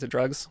 different kinds of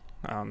drugs.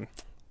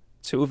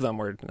 2 of them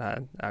were,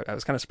 I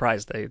was kind of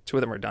surprised, 2 of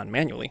them were done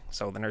manually.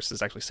 So the nurse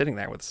is actually sitting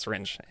there with a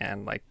syringe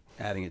and like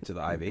adding it to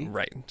the IV?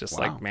 Right, just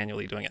like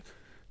manually doing it,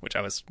 which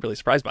I was really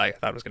surprised by. I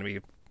thought it was going to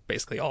be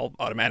basically all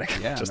automatic,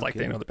 just like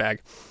they know the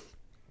bag.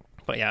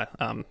 But yeah,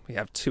 we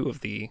have 2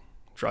 of the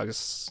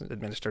drugs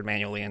administered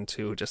manually and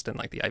 2 just in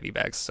like the IV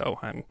bags. So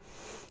I'm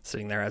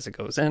sitting there as it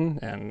goes in,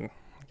 and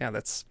yeah,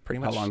 that's pretty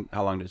much.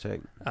 How long did it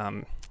take?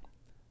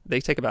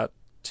 They take about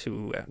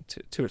 2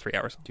 or 3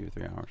 hours. 2 or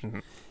 3 hours. Mm-hmm.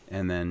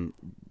 And then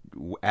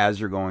as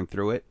you're going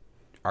through it,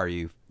 are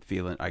you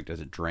feeling like,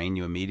 does it drain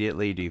you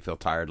immediately? Do you feel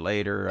tired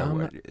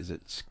later? Is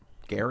it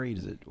scary?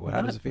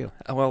 How does it feel?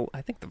 Well,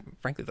 I think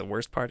frankly the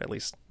worst part, at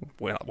least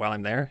while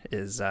I'm there,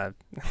 is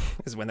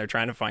when they're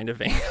trying to find a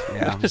vein.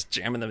 Yeah. Just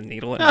jamming the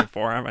needle in my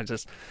forearm. And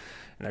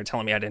they're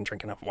telling me I didn't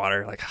drink enough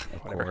water. Like,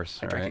 whatever. Of course,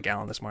 I drank a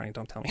gallon this morning.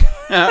 Don't tell me.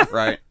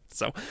 Right.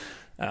 So,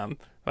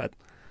 but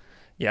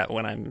yeah,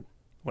 when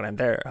I'm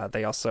there,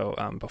 they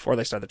also before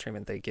they start the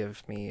treatment, they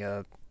give me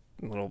a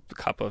little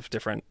cup of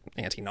different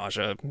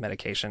anti-nausea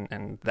medication,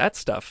 and that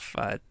stuff's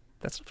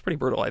pretty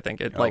brutal. I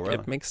think really?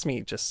 It makes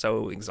me just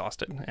so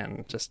exhausted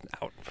and just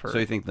out for. So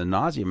you think the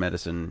nausea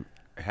medicine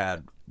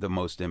had the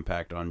most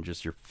impact on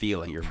just your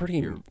feeling, your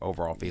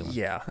overall feeling?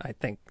 Yeah, I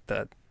think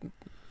that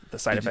the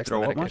side Did you effects throw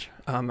of the up much?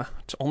 medication.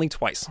 Only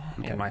twice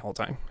in my whole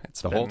time.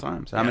 It's The been, whole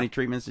time. So how yeah. many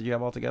treatments did you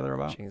have altogether?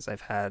 About? Jeez,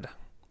 I've had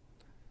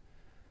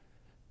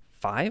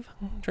 5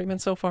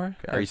 treatments so far.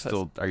 Are you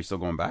still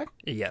going back?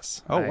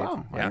 Yes. Oh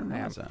wow! I Yeah, didn't I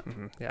am. realize that.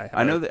 Mhm. Yeah,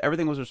 I know that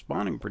everything was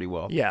responding pretty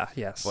well. Yeah.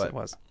 Yes, But it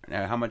was.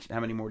 how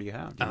many more do you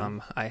have? Do you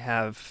know? I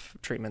have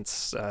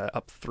treatments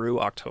up through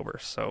October.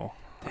 So.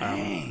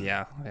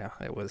 Yeah.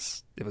 It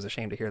was a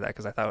shame to hear that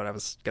because I thought I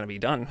was going to be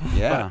done.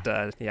 Yeah.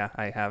 But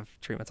I have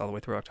treatments all the way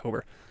through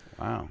October.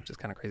 Wow. Which is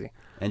kind of crazy.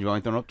 And you've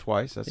only thrown up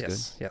twice. That's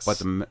Yes, good. yes. But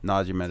the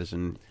nausea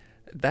medicine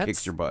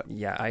kicks your butt.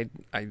 Yeah,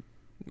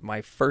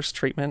 my first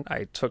treatment,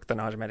 I took the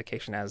nausea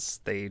medication as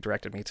they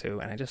directed me to,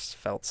 and I just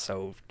felt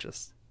so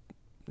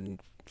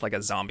like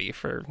a zombie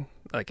for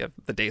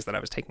the days that I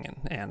was taking it.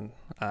 And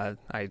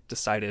I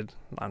decided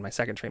on my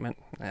second treatment,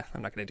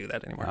 I'm not going to do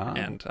that anymore. Ah.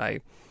 And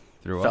I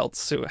Threw right.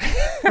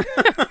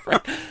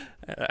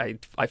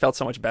 I felt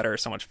so much better,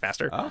 so much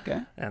faster. Oh,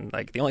 okay. And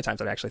like the only times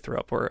that I actually threw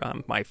up were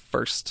my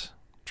first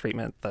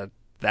treatment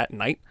that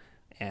night,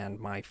 and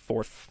my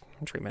fourth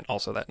treatment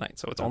also that night.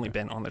 So it's only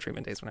been on the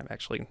treatment days when I've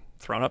actually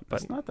thrown up.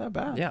 But it's not that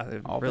bad. Yeah,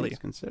 it all really things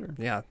considered.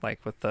 Yeah,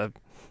 like with the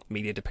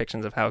media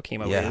depictions of how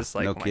chemo Yeah, is,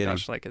 like no oh my kidding.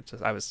 gosh, like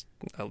I was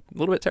a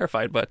little bit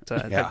terrified, but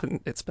Yeah.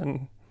 it's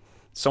been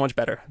so much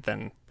better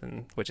than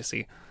what you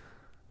see.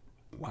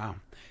 Wow.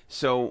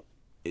 So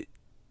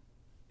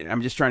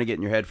I'm just trying to get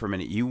in your head for a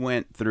minute. You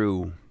went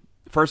through,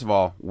 first of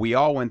all, we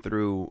all went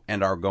through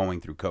and are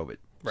going through COVID.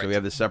 Right. So we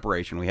have this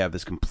separation. We have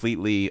this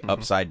completely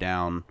upside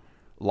down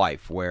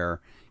life where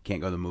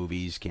can't go to the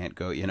movies, can't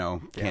go,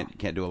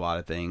 can't do a lot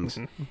of things.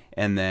 Mm-hmm.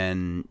 And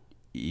then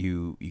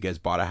you guys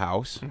bought a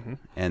house,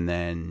 and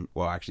then,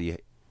 well, actually, you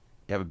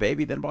have a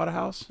baby, then bought a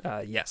house?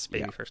 Yes,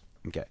 baby first.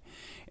 Okay.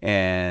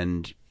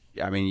 And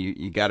I mean,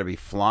 you got to be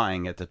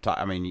flying at the top.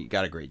 I mean, you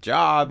got a great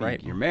job,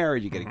 Right. you're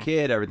married, you get a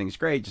kid, everything's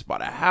great, just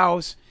bought a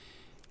house.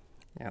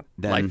 Yeah,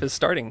 Then- life is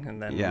starting,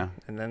 and then Yeah.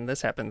 and then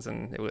this happens,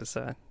 and it was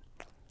I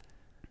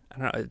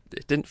don't know.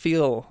 It didn't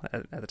feel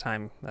at the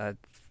time.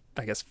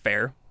 I guess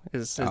fair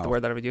is the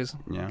word that I would use.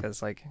 Yeah.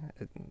 Because like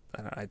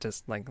I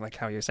just like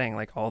how you're saying,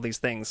 like all these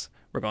things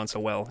were going so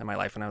well in my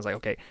life, and I was like,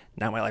 okay,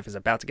 now my life is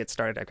about to get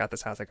started. I've got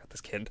this house, I got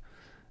this kid,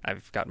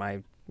 I've got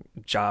my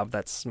job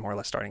that's more or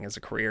less starting as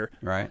a career,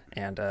 Right.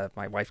 and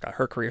my wife got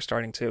her career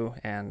starting too,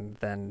 and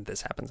then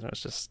this happens, and it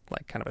was just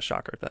like kind of a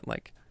shocker that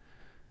like,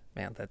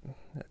 man, that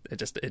it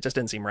just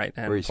didn't seem right.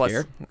 And Were you plus,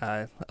 scared?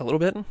 a little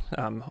bit.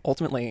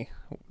 Ultimately,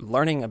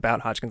 learning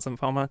about Hodgkin's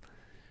lymphoma,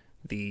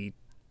 the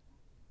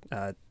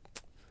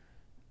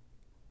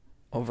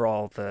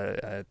overall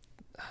the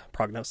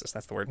prognosis,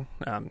 that's the word,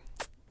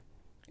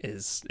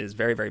 is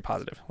very, very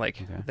positive.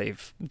 Like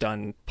they've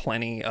done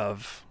plenty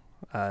of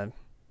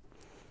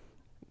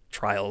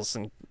trials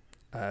and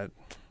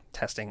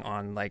testing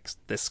on like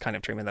this kind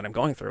of treatment that I'm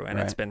going through, and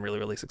it's Right. been really,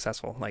 really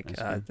successful. Like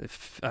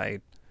if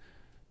I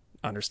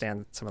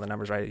understand some of the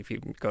numbers right, if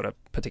you go to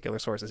particular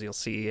sources, you'll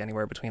see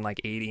anywhere between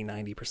like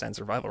 80-90%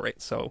 survival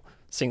rate. So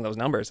seeing those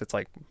numbers, it's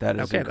like That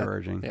is okay,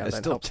 encouraging. yeah, It's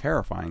that still helps.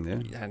 terrifying,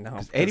 dude. Yeah, no,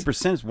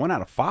 80% is 1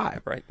 out of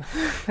 5. right.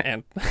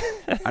 And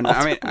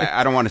I mean,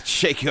 I don't want to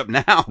shake you up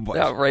now, but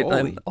yeah, right. holy-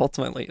 Then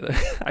ultimately,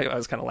 I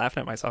was kind of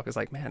laughing at myself because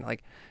like, man,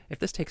 like if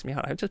this takes me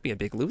out, I'd just be a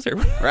big loser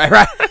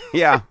right.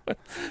 Yeah.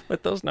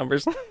 with those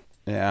numbers.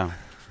 Yeah.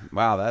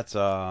 Wow, that's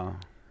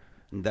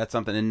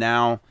something. And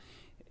now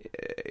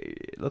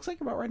it looks like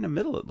you're about right in the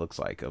middle, it looks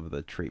like, of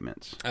the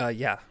treatments.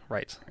 Yeah,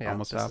 right. Yeah,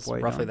 Almost this is halfway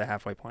roughly done? the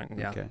halfway point.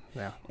 Yeah, Okay.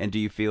 yeah. And do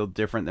you feel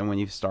different than when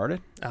you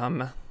started?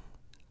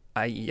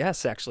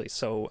 Yes, actually.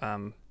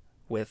 So,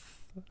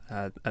 with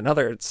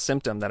another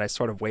symptom that I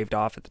sort of waved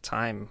off at the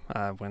time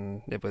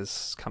when it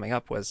was coming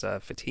up was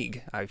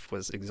fatigue. I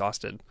was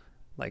exhausted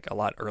like a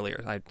lot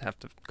earlier. I'd have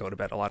to go to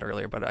bed a lot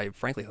earlier, but I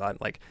frankly thought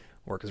like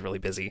work is really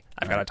busy.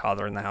 I've got a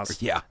toddler in the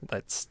house. Yeah.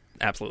 That's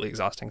absolutely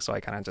exhausting. So I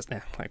kind of just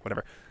like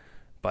whatever.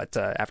 But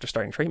after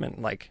starting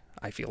treatment, like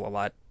I feel a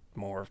lot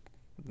more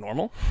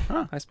normal,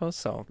 I suppose.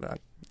 So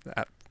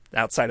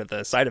outside of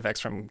the side effects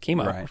from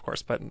chemo, Right. of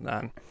course, but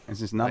It's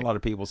just not a lot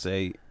of people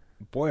say,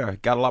 boy, I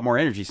got a lot more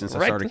energy since I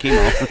Right. started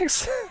chemo.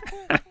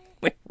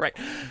 Exactly. Right.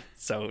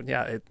 So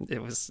yeah,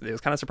 it was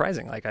kind of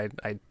surprising. Like I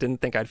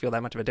didn't think I'd feel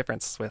that much of a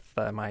difference with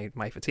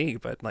my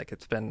fatigue, but like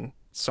it's been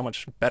so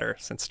much better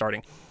since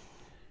starting.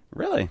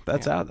 Really?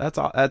 That's out. That's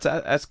all.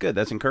 That's good.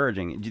 That's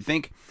encouraging. Do you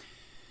think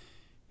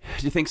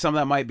some of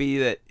that might be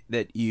that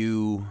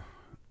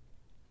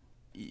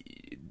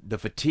the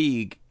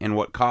fatigue and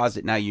what caused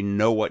it, now you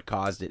know what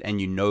caused it,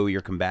 and you know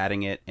you're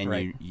combating it, and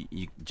Right.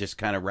 you just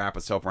kind of wrap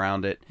yourself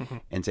around it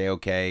and say,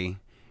 okay,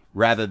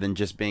 rather than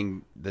just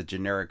being the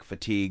generic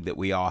fatigue that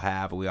we all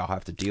have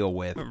to deal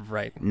with.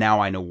 Right. Now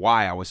I know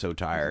why I was so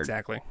tired.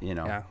 Exactly.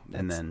 Yeah,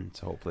 and then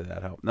so hopefully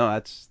that helped. No,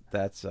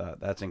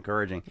 that's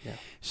encouraging. Yeah.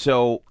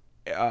 So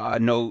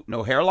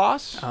No hair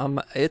loss?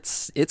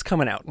 It's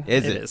coming out.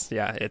 Is it? It is.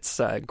 Yeah, it's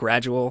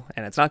gradual,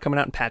 and it's not coming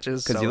out in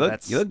patches. Because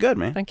so you look good,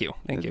 man. Thank you.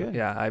 Good.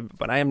 Yeah,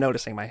 but I am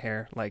noticing my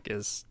hair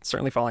is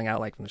certainly falling out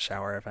from the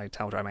shower. If I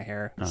towel dry my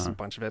hair, there's a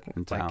bunch of it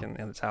in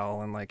the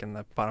towel and in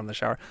the bottom of the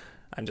shower.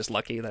 I'm just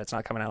lucky that it's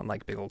not coming out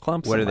in big old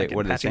clumps. What are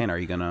they saying? Are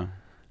you gonna?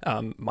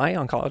 My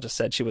oncologist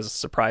said she was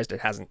surprised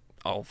it hasn't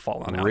all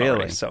fallen out Really?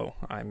 already. So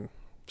I'm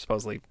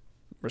supposedly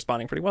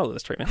responding pretty well to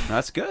this treatment.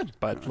 That's good.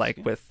 But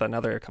with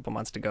another couple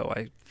months to go,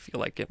 I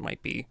feel like it might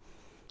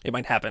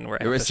happen where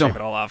I There have is to shave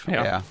it all off.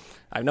 Yeah.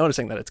 I'm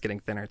noticing that it's getting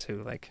thinner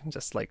too.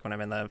 Just when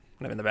I'm in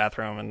the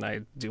bathroom and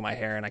I do my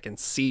hair and I can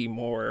see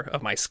more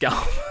of my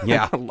scalp.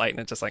 Yeah. Light, and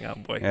it's just oh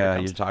boy. Yeah,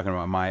 you're talking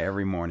about my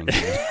every morning.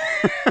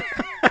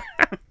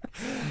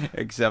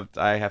 Except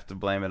I have to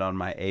blame it on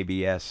my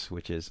ABS,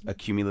 which is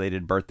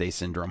accumulated birthday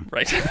syndrome.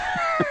 Right.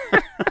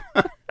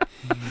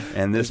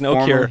 And this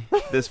no cure.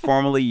 This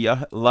formerly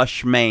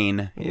lush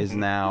mane is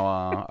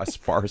now a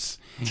sparse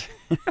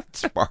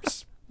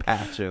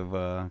patch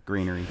of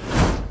greenery.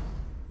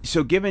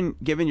 So given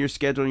your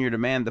schedule and your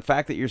demand, the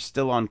fact that you're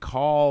still on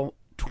call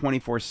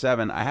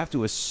 24/7, I have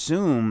to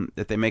assume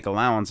that they make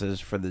allowances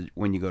for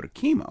when you go to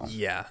chemo.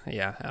 Yeah,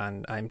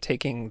 and I'm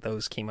taking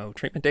those chemo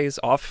treatment days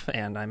off,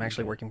 and I'm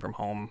actually working from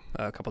home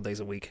a couple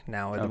days a week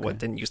now. Okay. What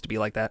didn't used to be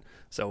like that.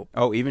 So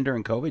even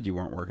during COVID, you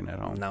weren't working at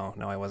home? No,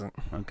 I wasn't.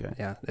 Okay.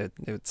 Yeah,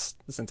 it's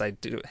since I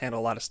do handle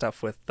a lot of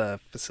stuff with the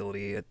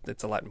facility,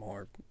 it's a lot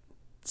more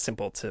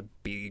simple to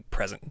be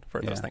present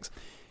for those things.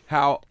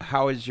 How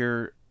is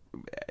your?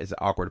 It's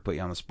awkward to put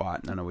you on the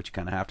spot, and I know what you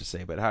kind of have to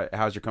say, but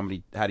how's your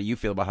company? How do you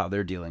feel about how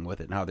they're dealing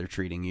with it and how they're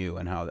treating you,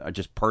 and how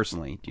just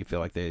personally, do you feel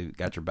like they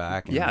got your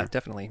back? Yeah,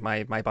 definitely.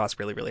 My boss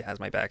really has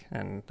my back,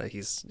 and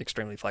he's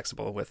extremely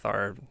flexible with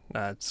our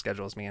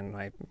schedules. Me and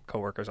my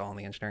coworkers, all in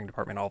the engineering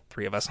department, all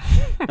three of us.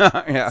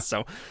 Yeah.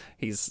 So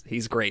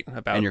he's great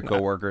about. And your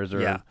coworkers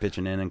are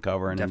pitching in and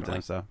covering definitely.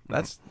 And stuff.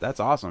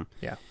 That's awesome.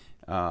 Yeah.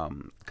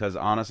 Because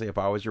honestly, if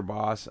I was your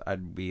boss,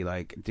 I'd be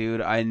like, dude,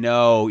 I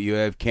know you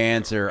have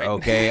cancer. Right.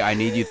 Okay, I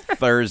need you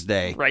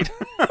Thursday. Right.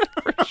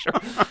 For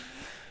sure.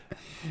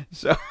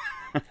 So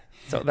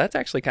that's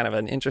actually kind of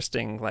an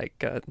interesting,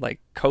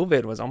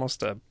 COVID was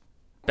almost a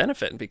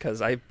benefit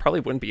because I probably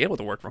wouldn't be able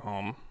to work from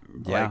home,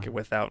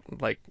 without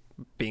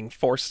being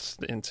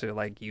forced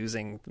into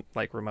using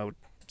remote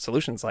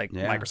solutions like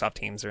Microsoft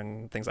Teams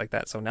and things like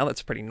that. So now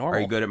that's pretty normal.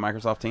 Are you good at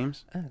Microsoft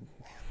Teams?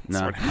 No,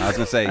 sort of. I was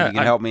gonna say you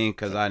can help me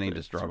because I need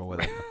to struggle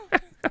with it.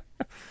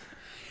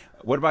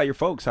 What about your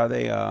folks? How are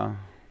they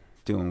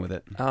doing with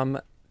it?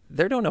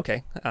 They're doing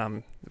okay.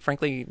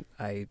 Frankly,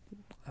 I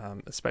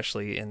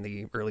especially in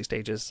the early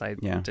stages, I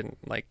didn't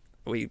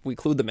we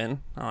clued them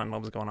in on what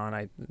was going on.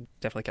 I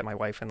definitely kept my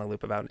wife in the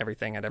loop about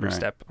everything at every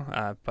step.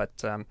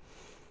 But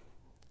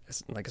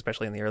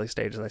especially in the early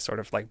stages, I sort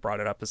of brought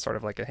it up as sort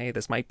of hey,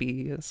 this might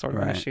be a sort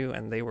of an issue,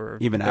 and they were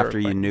after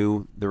you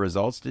knew the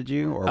results. Did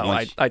you? Or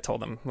I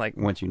told them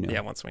once you knew.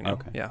 Yeah, once we knew.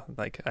 Okay. Yeah,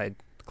 I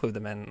clued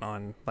them in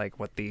on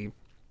what the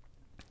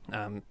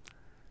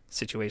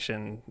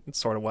situation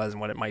sort of was and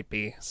what it might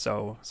be.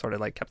 So sort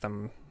of kept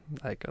them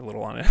a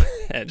little on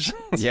edge.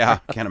 Yeah,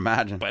 can't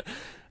imagine. But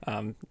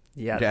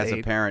as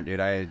a parent, dude,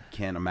 I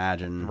can't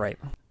imagine. Right.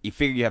 You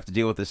figure you have to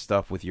deal with this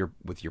stuff with your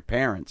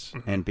parents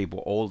and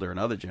people older and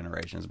other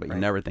generations, but you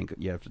never think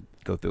you have to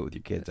go through it with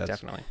your kids.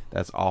 Definitely.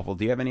 That's awful.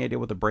 Do you have any idea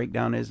what the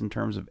breakdown is in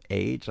terms of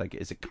age?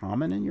 Is it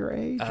common in your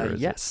age?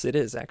 Yes, it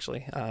is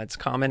actually. It's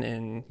common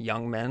in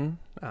young men.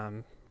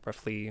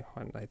 Roughly,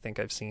 I think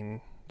I've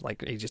seen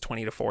ages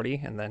 20 to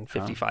 40, and then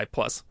 55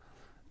 plus.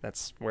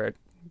 That's where it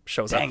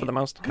shows up for the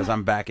most. Because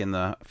I'm back in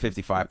the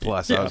 55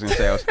 plus. I was going to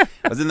say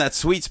I was in that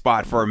sweet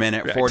spot for a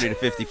minute, 40 to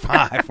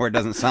 55, where it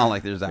doesn't sound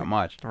like there's that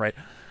much. Right.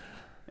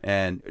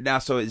 And now,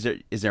 so is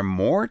there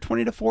more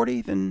 20 to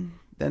 40 than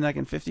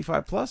in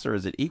 55 plus, or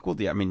is it equal?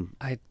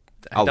 I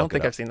don't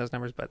think I've seen those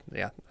numbers, but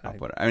yeah.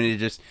 It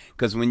just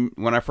because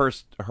when I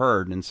first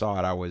heard and saw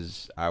it,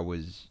 I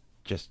was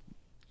just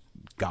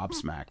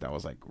gobsmacked. I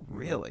was like,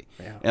 really?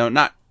 Yeah.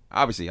 Not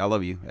obviously. I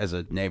love you as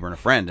a neighbor and a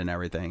friend and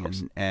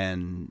everything,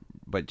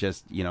 but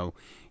just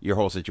your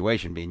whole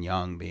situation, being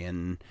young,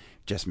 being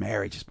just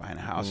married, just buying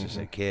a house, just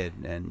a kid,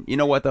 and you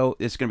know what though,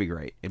 it's gonna be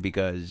great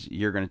because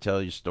you're gonna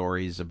tell your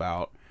stories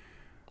about.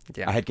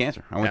 Yeah. I had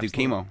cancer. I went through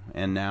chemo,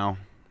 and now.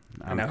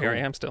 Here I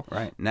am still.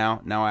 Right. Now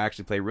I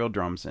actually play real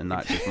drums and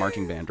not just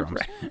marching band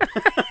drums.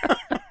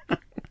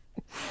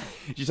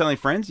 Did you tell any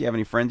friends? Do you have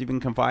any friends you've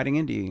been confiding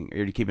in?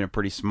 Are you keeping a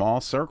pretty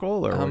small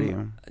circle, or what do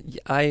you?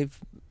 I've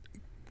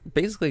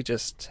basically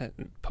just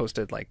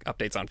posted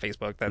updates on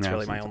Facebook. That's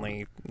really my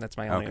only. That's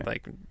my only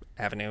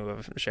avenue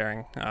of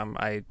sharing.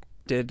 I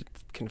did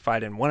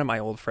confide in one of my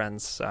old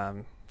friends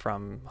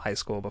from high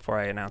school before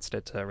I announced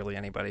it to really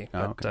anybody.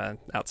 But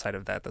outside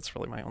of that, that's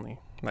really my only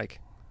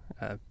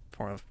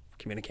form of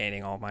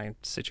communicating all my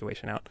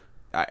situation out.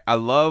 I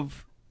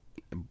love,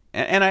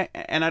 and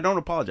I don't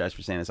apologize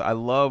for saying this. I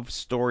love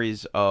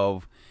stories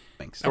of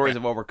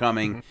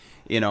overcoming,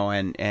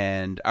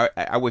 and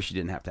I wish you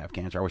didn't have to have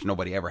cancer. I wish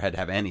nobody ever had to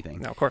have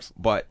anything. No, of course.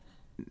 But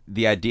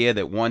the idea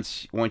that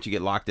once you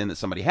get locked in that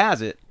somebody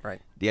has it,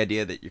 right? The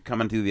idea that you're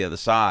coming through the other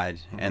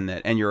side,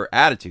 and your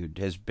attitude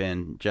has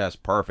been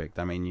just perfect.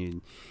 I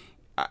mean,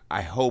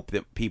 I hope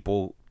that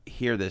people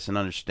hear this and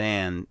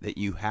understand that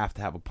you have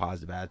to have a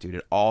positive attitude.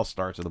 It all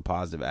starts with a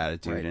positive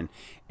attitude, right.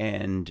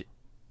 and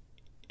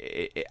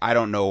I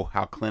don't know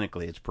how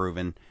clinically it's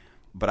proven,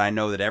 but I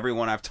know that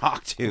everyone I've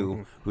talked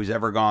to who's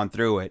ever gone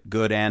through it,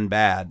 good and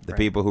bad, the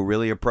people who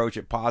really approach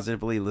it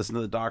positively, listen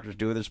to the doctors,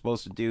 do what they're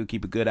supposed to do,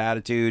 keep a good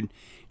attitude,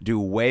 do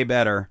way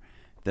better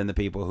than the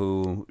people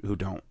who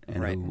don't.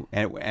 And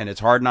and it's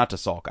hard not to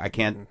sulk. I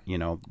can't,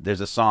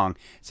 there's a song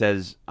that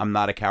says, "I'm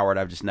not a coward,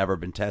 I've just never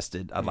been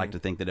tested. I'd like to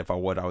think that if I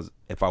was,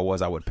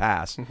 I would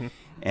pass."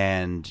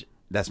 And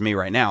that's me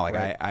right now. Like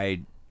I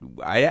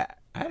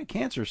had a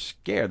cancer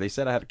scare. They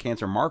said I had a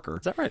cancer marker.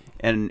 Is that right?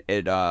 And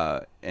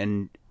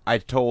and I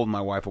told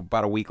my wife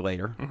about a week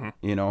later,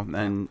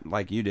 and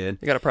like you did.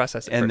 You got to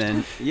process it and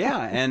first.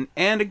 Then,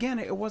 and again,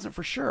 it wasn't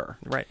for sure.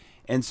 Right.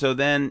 And so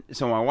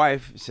my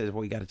wife says,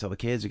 "Well, you got to tell the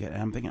kids." And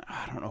I'm thinking,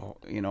 I don't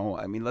know,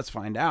 I mean, let's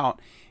find out.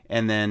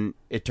 And then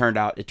it turned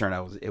out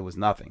it was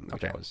nothing.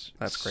 Which I was,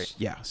 that's great.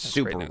 Yeah, that's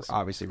super great news.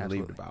 Obviously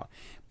relieved about.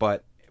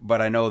 But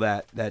I know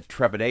that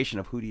trepidation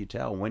of who do you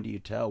tell, when do you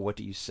tell, what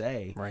do you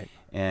say, right?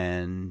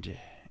 And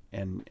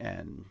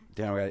Dan,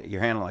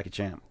 you're handling like a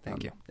champ.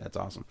 Thank you. That's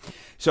awesome.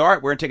 So, all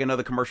right, we're going to take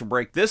another commercial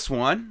break. This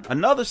one,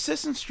 another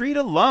Sisson Street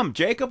alum,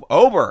 Jacob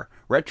Ober,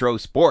 Retro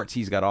Sports.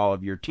 He's got all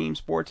of your team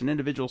sports and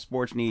individual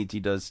sports needs. He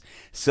does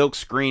silk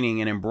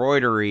screening and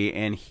embroidery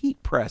and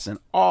heat press and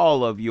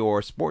all of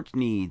your sports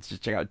needs.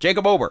 Just check out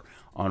Jacob Ober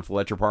on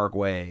Fletcher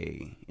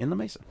Parkway in La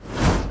Mesa.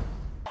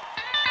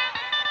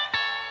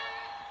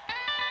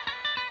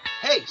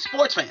 Hey,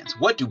 sports fans,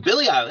 what do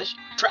Billie Eilish,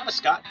 Travis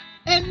Scott,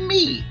 and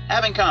me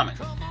have in common?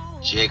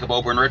 Jacob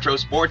Ober in Retro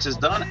Sports has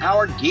done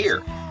our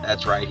gear.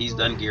 That's right, he's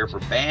done gear for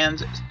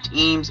bands,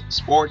 teams,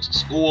 sports,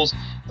 schools.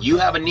 You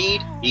have a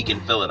need, he can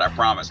fill it, I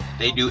promise.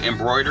 They do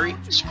embroidery,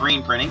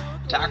 screen printing,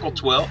 tackle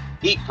twill,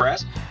 heat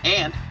press,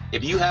 and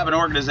if you have an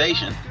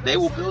organization, they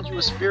will build you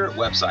a spirit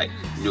website.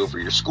 You can do it for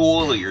your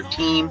school or your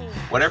team,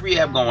 whatever you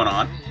have going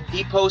on.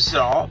 He posts it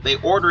all, they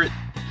order it,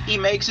 he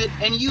makes it,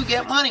 and you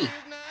get money.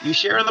 You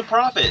share in the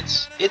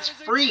profits. It's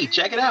free.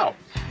 Check it out.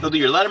 They'll do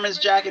your Letterman's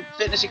jacket,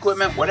 fitness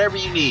equipment, whatever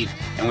you need.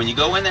 And when you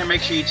go in there,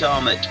 make sure you tell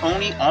them that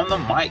Tony on the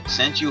mic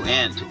sent you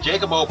in. To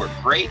Jacob Ober,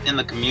 great in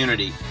the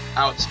community.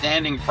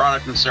 Outstanding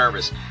product and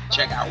service.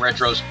 Check out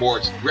Retro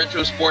Sports,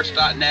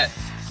 retrosports.net,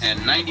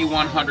 and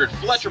 9100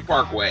 Fletcher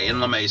Parkway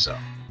in La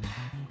Mesa.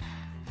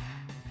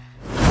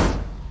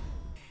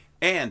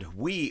 And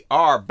we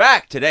are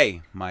back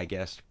today. My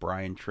guest,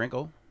 Brian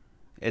Trenkle.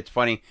 It's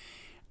funny.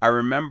 I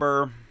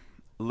remember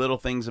little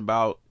things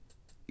about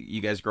you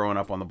guys growing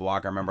up on the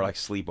block. I remember like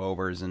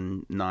sleepovers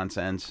and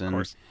nonsense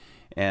and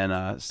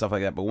stuff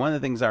like that. But one of the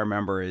things I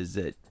remember is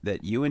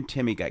that you and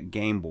Timmy got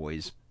Game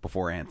Boys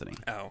before Anthony.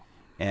 Oh.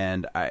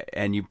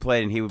 And you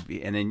played, and he would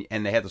be,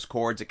 and they had those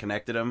cords that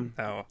connected them.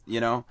 Oh.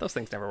 Those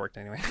things never worked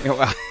anyway.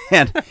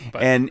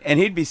 and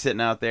he'd be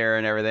sitting out there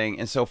and everything.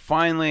 And so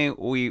finally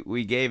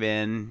we gave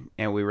in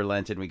and we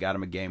relented. And we got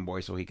him a Game Boy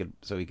so he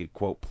could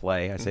quote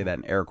play. I say that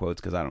in air quotes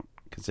because I don't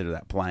consider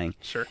that playing.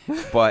 Sure.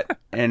 But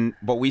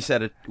we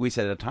set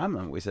a time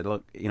limit. We said,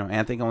 look,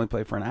 Anthony can only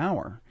play for an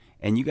hour.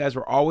 And you guys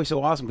were always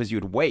so awesome because you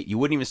would wait. You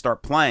wouldn't even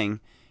start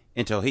playing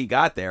until he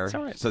got there. That's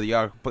all right. So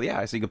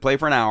so you could play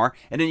for an hour,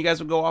 and then you guys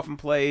would go off and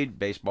play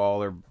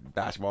baseball or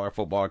basketball or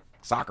football or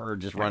soccer, or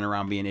just running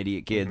around being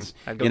idiot kids.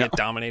 I'd go get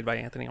dominated by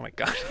Anthony. Oh my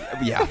gosh.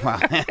 Yeah. Well,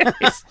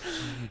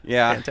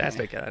 yeah.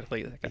 Fantastic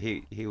athlete.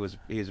 He was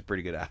a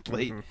pretty good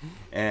athlete.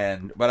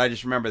 But I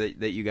just remember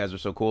that you guys were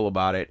so cool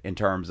about it in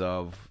terms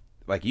of,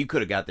 like, you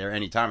could have got there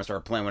any time and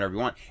started playing whenever you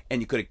want,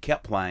 and you could have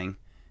kept playing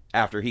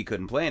after he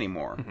couldn't play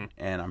anymore.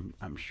 And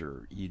I'm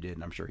sure you did,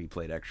 and I'm sure he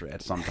played extra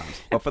at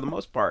sometimes. But for the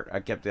most part,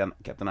 I kept an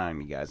eye on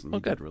you guys, and you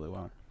did really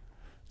well.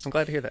 I'm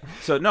glad to hear that.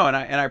 So no, and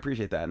I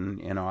appreciate that,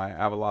 and I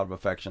have a lot of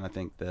affection. I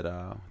think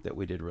that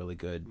we did really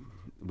good.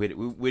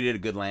 We did a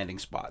good landing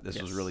spot.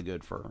 This was really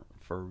good for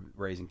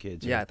raising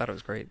kids. Yeah, I thought it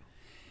was great.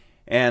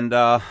 And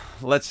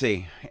let's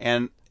see,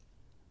 and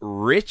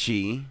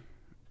Richie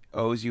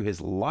owes you his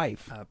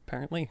life.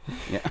 Apparently.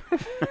 Yeah.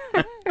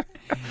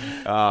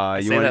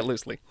 I say that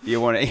loosely.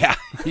 You want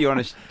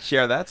to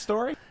share that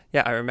story?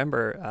 Yeah, I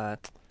remember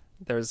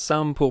there was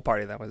some pool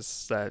party that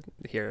was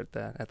here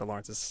at the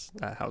Lawrence's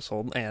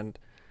household, and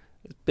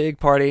big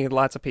party,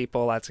 lots of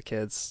people, lots of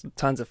kids,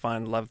 tons of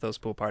fun. Loved those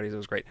pool parties. It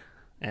was great.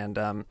 And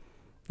there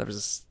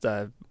was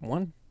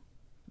one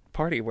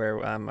party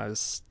where I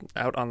was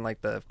out on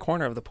like the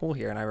corner of the pool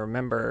here, and I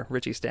remember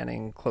Richie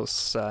standing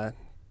close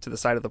to the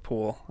side of the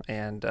pool,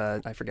 and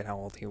I forget how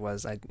old he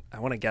was. I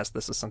want to guess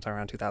this is sometime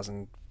around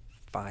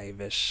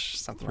 2005-ish,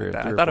 something like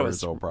that. I thought it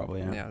was old,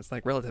 probably. Yeah, it was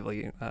like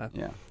relatively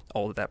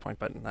old at that point,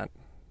 but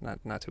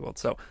not too old.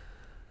 So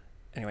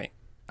anyway,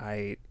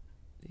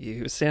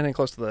 he was standing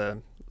close to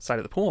the side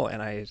of the pool,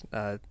 and I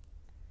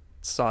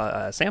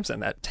saw Samson,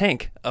 that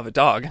tank of a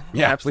dog.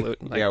 Yeah,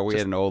 absolute. we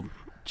had an old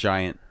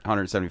giant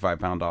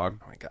 175-pound dog.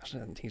 Oh my gosh,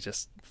 and he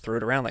just threw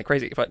it around like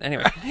crazy. But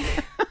anyway,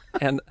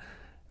 and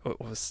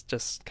what was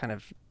just kind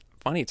of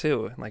funny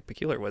too, and like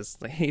peculiar, was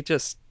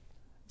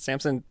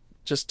Samson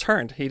just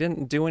turned. He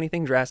didn't do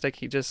anything drastic.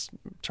 He just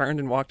turned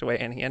and walked away,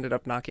 and he ended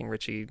up knocking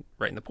Richie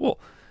right in the pool.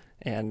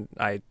 And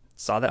I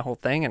saw that whole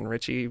thing, and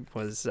Richie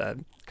was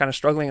kind of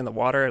struggling in the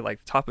water, like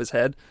the top of his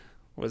head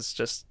was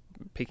just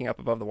peeking up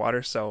above the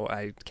water. So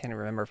I can't even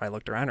remember if I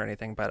looked around or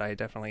anything, but I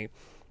definitely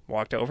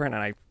walked over and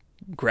I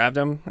grabbed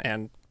him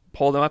and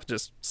pulled him up,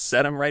 just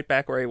set him right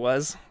back where he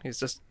was. He's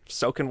just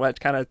soaking wet,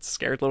 kind of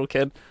scared little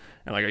kid.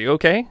 I'm like, "Are you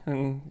okay?"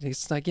 And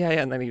he's like, "Yeah,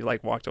 yeah." And then he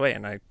like walked away,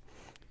 and I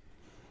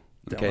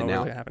don't know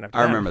now what happened after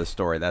I that. remember the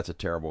story. That's a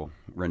terrible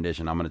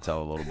rendition. I'm going to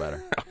tell a little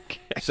better. Okay.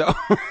 So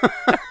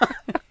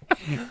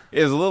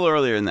it was a little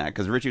earlier than that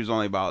because Richie was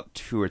only about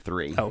 2 or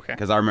 3. Okay.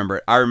 Because I remember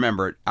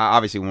it.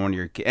 Obviously, when one of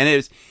your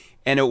kids,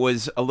 and it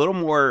was a little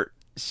more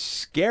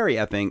scary,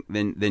 I think,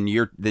 than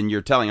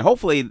you're telling.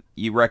 Hopefully,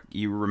 you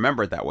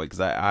remember it that way because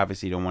I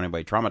obviously don't want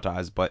anybody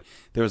traumatized. But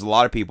there was a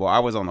lot of people. I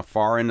was on the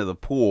far end of the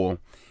pool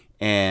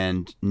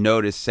and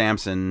noticed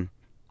Samson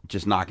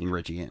just knocking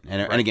Richie in.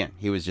 And again,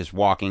 he was just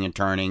walking and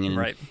turning,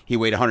 and he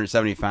weighed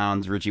 170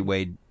 pounds. Richie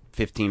weighed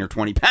 15 or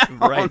 20 pounds.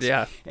 Right,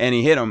 yeah. And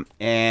he hit him.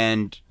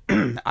 And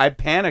I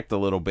panicked a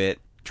little bit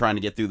trying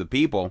to get through the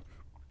people.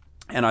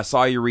 And I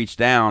saw you reach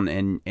down,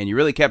 and you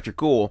really kept your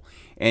cool.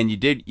 And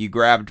you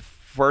grabbed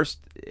first,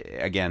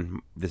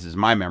 again, this is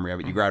my memory of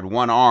it, you grabbed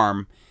one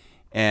arm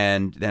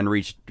and then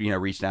reached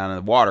down in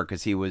the water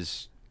because he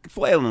was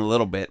flailing a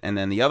little bit, and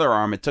then the other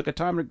arm, it took a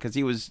time because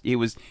he was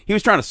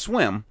trying to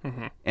swim,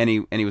 and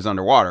he was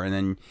underwater,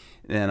 and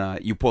then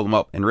you pulled him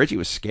up, and Richie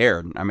was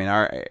scared. I mean,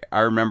 I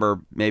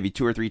remember maybe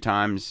 2 or 3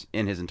 times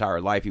in his entire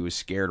life he was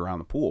scared around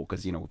the pool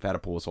because we've had a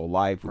pool his whole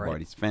life, we've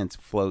already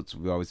fenced, floats,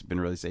 we've always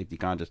been really safety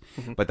conscious,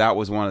 but that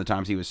was one of the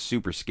times he was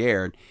super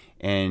scared,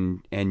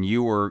 and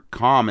you were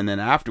calm, and then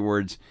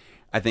afterwards,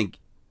 I think,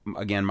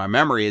 again, my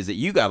memory is that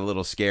you got a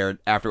little scared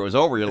after it was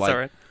over. You're like, all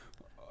right.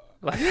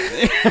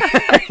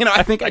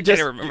 I think I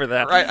just can't remember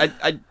that. Right,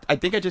 I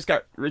think I just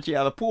got Richie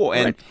out of the pool,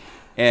 and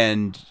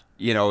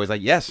it was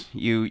like, yes,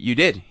 you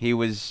did. He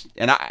was,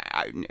 and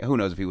I who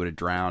knows if he would have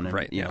drowned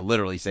and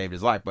literally saved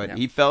his life, but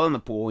he fell in the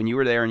pool, and you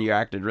were there, and you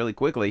acted really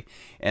quickly,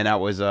 and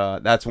that was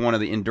that's one of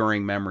the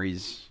enduring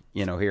memories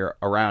here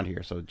around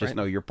here. So just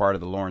know you're part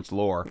of the Lawrence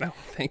lore. No,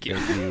 thank you.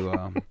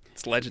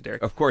 It's legendary.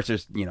 Of course,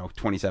 there's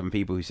 27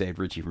 people who saved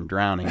Richie from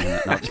drowning,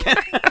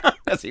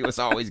 because he was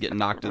always getting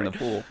knocked in the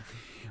pool.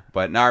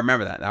 But now I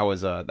remember that. That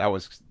was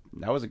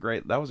a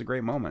great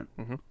moment.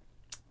 Mm-hmm.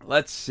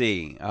 Let's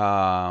see.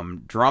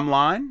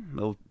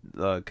 Drumline,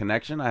 the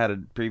connection. I had a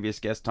previous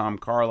guest, Tom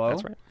Carlo.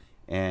 That's right.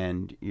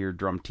 And your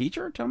drum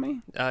teacher, tell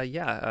me?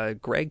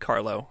 Greg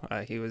Carlo.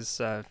 He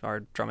was our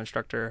drum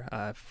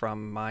instructor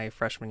from my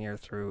freshman year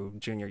through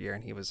junior year,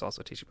 and he was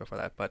also teaching before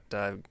that. But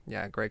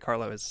Greg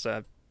Carlo is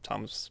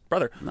Tom's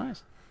brother.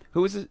 Nice.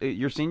 Who was it,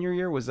 your senior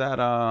year? Was that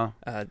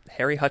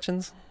Harry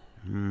Hutchins?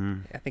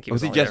 I think he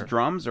was. Was he just there.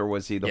 drums, or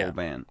was he the whole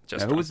band?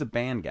 Just who was the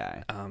band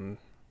guy?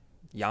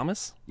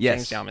 Yamas?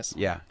 Yes. James Yamas.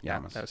 Yeah,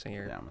 Yamas. That was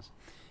senior year. Yamas.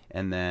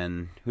 And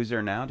then who's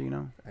there now? Do you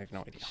know? I have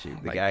no idea.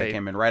 Shoot, the guy who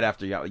came in right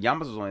after Yamas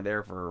was only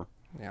there for.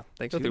 Yeah,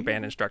 they go through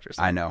band instructors.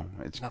 I know,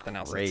 it's nothing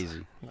else.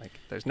 Crazy.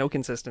 There's no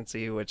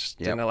consistency, which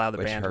didn't allow the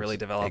band to really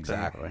develop.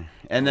 Exactly.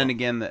 And then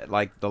again, the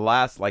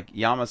last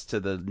Yamas to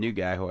the new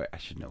guy, who I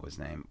should know his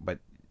name, but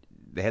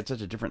they had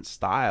such a different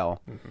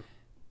style. Mm-hmm.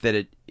 That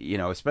it,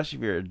 especially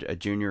if you're a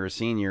junior or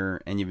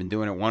senior and you've been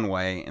doing it one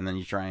way, and then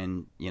you try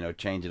and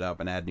change it up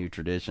and add new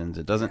traditions,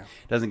 it doesn't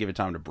give it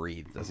time to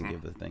breathe. It doesn't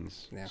give the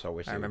things. Yeah. So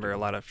I remember a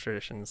lot of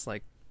traditions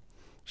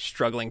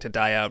struggling to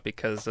die out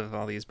because of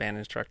all these band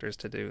instructors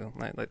to do.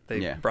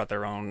 They brought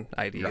their own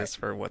ideas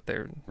for what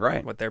their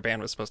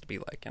band was supposed to be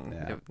like,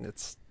 and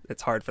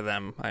it's hard for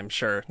them, I'm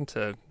sure,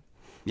 to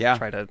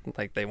try to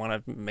they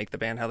want to make the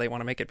band how they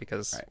want to make it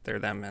because they're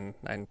them, and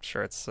I'm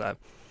sure it's.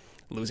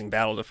 Losing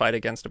battle to fight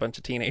against a bunch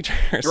of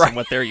teenagers and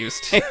what they're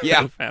used to.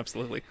 Yeah,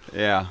 absolutely.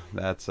 Yeah,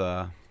 that's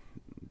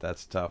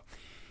tough.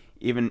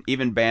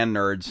 Even band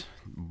nerds,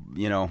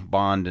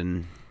 bond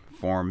and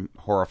form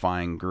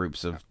horrifying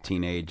groups of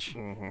teenage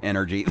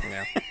energy.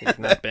 Yeah, you've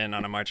not been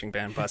on a marching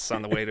band bus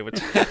on the way to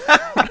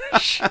a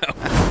show.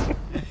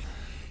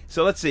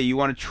 So let's see. You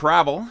want to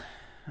travel?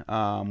 What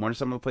are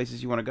some of the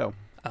places you want to go?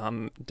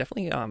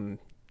 Definitely.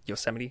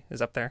 Yosemite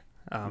is up there.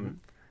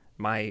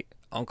 My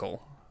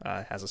uncle.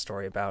 Has a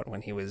story about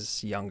when he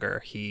was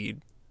younger. He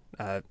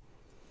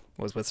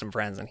was with some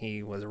friends, and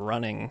he was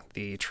running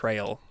the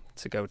trail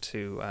to go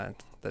to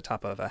the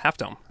top of a Half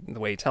Dome. The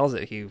way he tells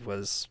it, he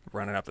was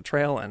running up the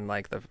trail, and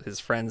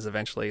his friends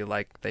eventually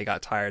they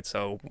got tired,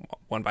 so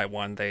one by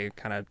one they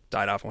kind of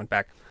died off and went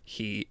back.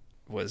 He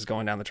was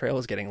going down the trail, it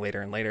was getting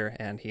later and later,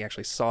 and he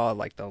actually saw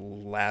the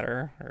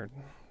ladder or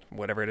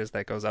whatever it is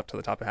that goes up to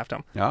the top of Half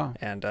Dome. Oh.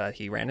 And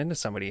he ran into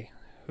somebody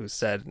who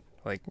said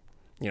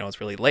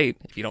it's really late.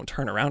 If you don't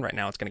turn around right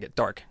now, it's going to get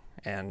dark,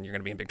 and you're going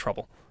to be in big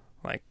trouble,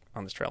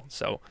 on this trail.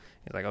 So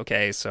he's like,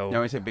 okay, so.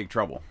 No, he said big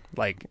trouble.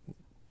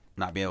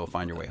 not being able to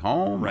find your way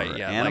home, right? or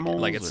Yeah,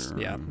 animals, like it's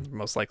or...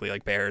 most likely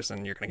like bears,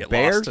 and you're gonna get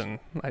Bears? lost. And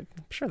I'm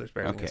sure there's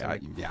bears. Okay, I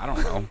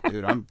don't know,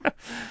 dude. I'm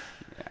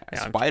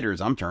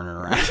spiders. I'm turning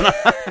around.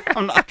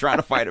 I'm not trying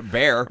to fight a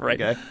bear.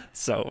 Right. Okay.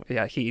 So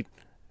yeah, he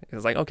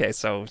was like, okay,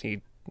 so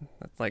he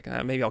like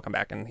maybe I'll come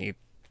back, and he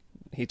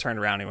turned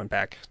around and went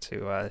back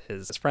to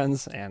his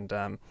friends, and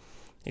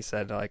he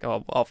said like,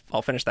 oh,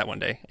 I'll finish that one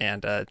day,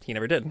 and he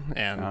never did,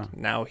 and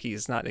now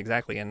he's not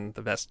exactly in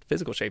the best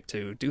physical shape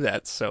to do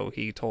that. So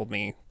he told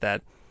me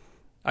that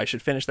I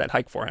should finish that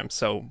hike for him.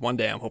 So one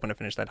day I'm hoping to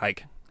finish that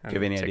hike. Do you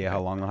have any idea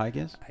how long the hike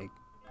is?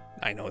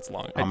 I know it's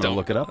long. I'm gonna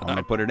look it up. I'm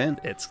gonna put it in.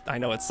 I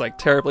know it's like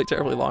terribly,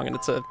 terribly long, and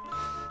it's a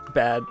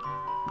bad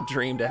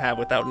dream to have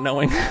without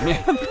knowing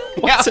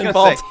what's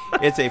involved. Say,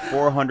 it's a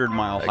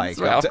 400-mile hike.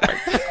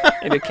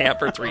 In a camp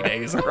for 3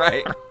 days.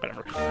 Right.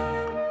 Whatever.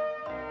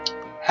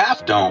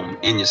 Half Dome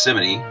in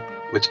Yosemite,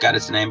 which got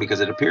its name because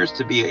it appears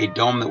to be a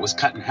dome that was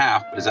cut in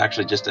half, but is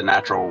actually just a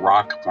natural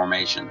rock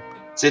formation.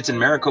 It sits in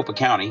Maricopa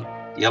County.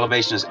 The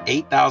elevation is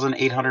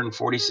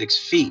 8,846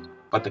 feet,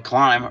 but the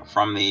climb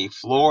from the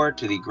floor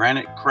to the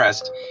granite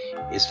crest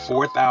is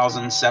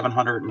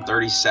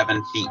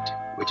 4,737 feet,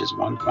 which is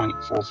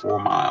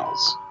 1.44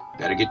 miles.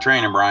 Better get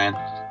training, Brian.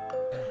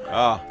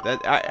 Oh,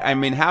 I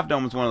mean, Half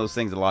Dome is one of those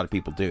things that a lot of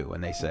people do,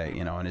 and they say,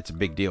 and it's a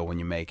big deal when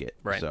you make it.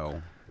 Right.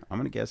 So I'm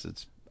gonna guess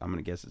it's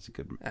a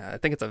good. I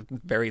think it's a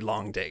very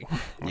long day.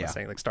 Yeah.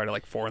 Say like start at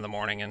like 4 a.m,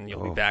 and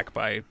you'll be back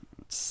by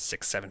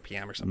 6, 7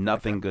 p.m. or something.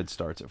 Nothing like good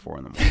starts at 4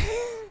 a.m.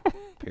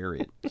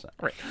 Period. So.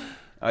 Right.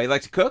 You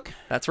like to cook?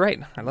 That's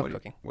right. I love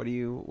cooking. What do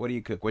you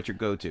cook? What's your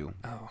go-to?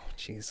 Oh,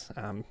 jeez.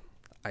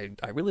 I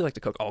really like to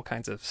cook all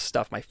kinds of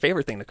stuff. My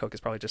favorite thing to cook is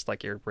probably just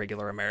like your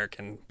regular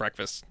American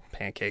breakfast: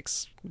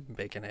 pancakes,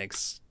 bacon,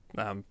 eggs,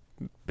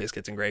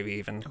 biscuits and gravy.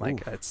 Even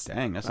like it's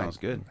dang, that sounds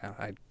good.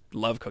 I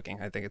love cooking.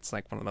 I think it's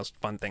like one of the most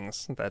fun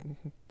things that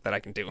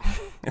I can do.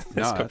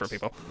 Cook for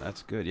people.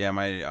 That's good. Yeah,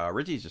 my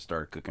Richie's just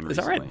started cooking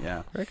recently. Is that right?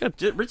 Yeah, very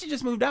good. Richie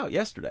just moved out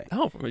yesterday.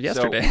 Oh,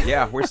 yesterday. So,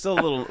 yeah, we're still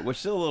a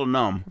little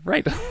numb.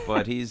 Right.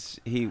 But he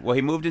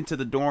moved into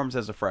the dorms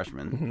as a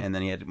freshman, and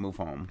then he had to move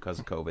home because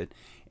of COVID.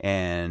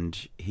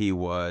 And he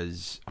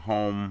was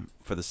home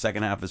for the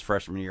second half of his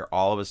freshman year,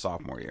 all of his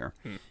sophomore year,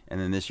 and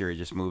then this year he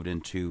just moved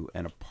into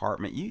an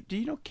apartment. Do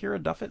you know Kira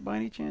Duffett by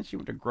any chance? She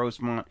went to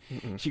Grossmont.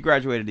 She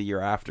graduated a year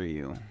after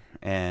you,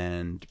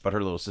 but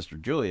her little sister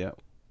Julia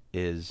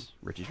is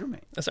Richie's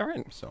roommate. That's all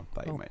right. So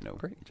thought you might know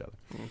each other,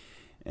 Mm.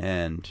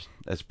 and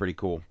that's pretty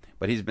cool.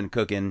 But he's been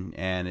cooking,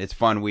 and it's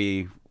fun.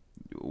 We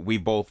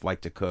both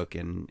like to cook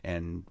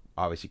and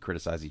obviously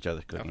criticize each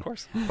other's cooking. Of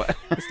course, but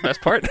that's the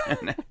best part.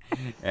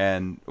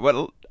 and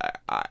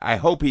I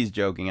hope he's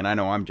joking, and I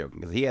know I'm joking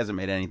because he hasn't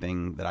made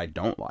anything that I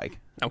don't like.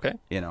 Okay,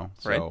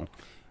 So right.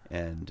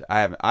 And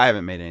I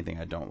haven't made anything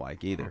I don't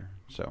like either.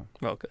 So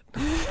well, good.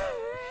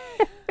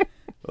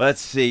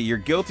 Let's see. Your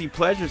guilty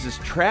pleasures is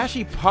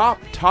trashy pop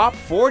top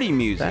 40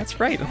 music. That's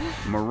right.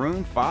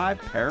 Maroon 5,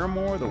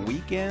 Paramore, The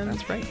Weeknd.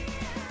 That's right.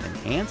 And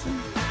Hanson.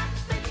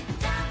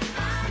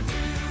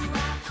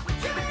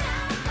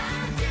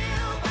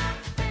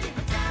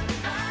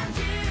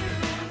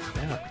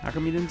 How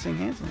come you didn't sing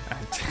Hanson?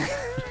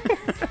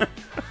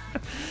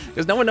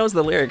 Because no one knows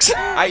the lyrics.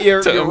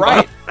 You're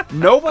right.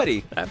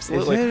 Nobody.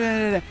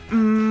 Absolutely.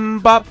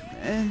 Bop.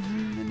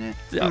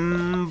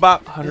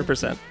 Bop.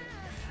 100%.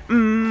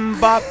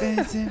 Bop.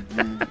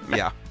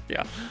 Yeah.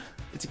 Yeah.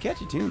 It's a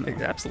catchy tune, though.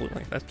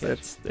 Absolutely.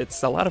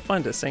 It's a lot of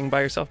fun to sing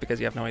by yourself because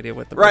you have no idea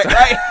what the words are.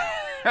 Right.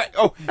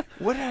 Oh,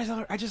 what did I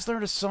learn? I just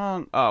learned a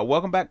song.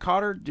 Welcome Back,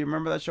 Kotter. Do you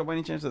remember that show by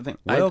any chance? I think.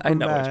 I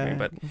know what you mean,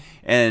 but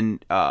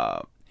and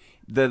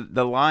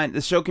the line.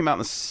 The show came out in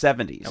the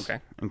 70s.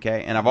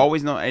 Okay. And I've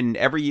always known. And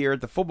every year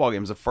at the football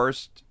games, the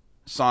first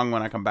song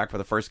when I come back for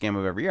the first game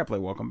of every year, I play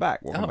Welcome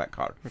Back. Welcome Back,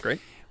 Kotter. Great.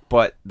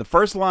 But the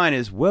first line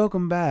is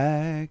 "Welcome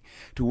back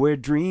to where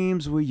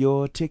dreams were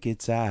your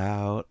tickets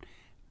out."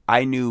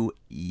 I knew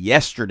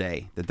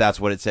yesterday that that's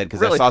what it said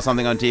because I saw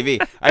something on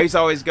TV. I used to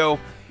always go,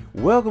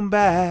 "Welcome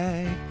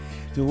back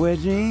to where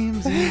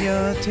dreams are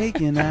your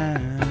taken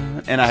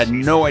out," and I had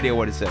no idea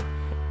what it said.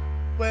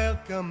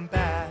 Welcome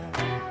back.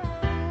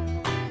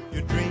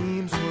 Your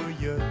dreams were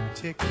your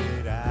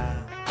ticket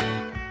out.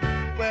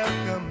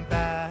 Welcome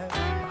back.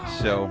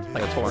 So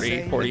like 40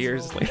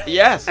 years later.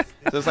 Yes. So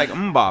it's like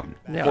Mbop.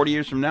 Yeah. 40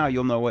 years from now,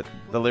 you'll know what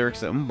the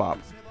lyrics of Mbop.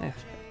 Yeah.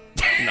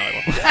 No,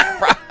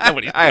 I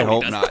won't. I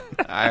hope not.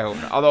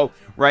 Although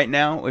right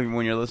now,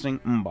 when you're listening,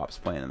 Mbop's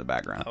playing in the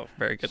background. Oh,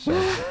 very good. So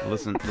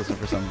listen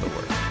for some of the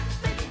words.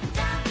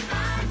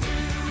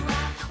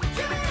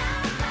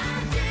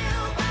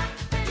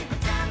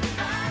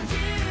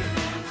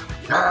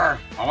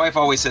 My wife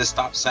always says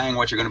stop saying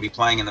what you're going to be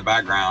playing in the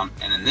background,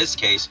 and in this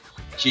case,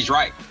 she's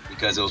right,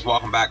 because it was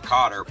Welcome Back,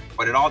 Kotter,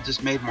 but it all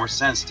just made more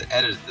sense to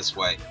edit it this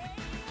way.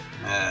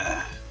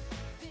 Right.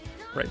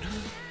 I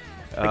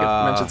think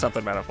I mentioned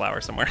something about a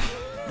flower somewhere.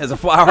 There's a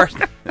flower.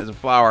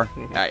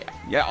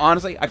 Yeah,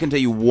 honestly, I can tell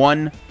you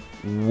one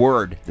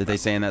word that they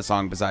say in that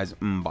song besides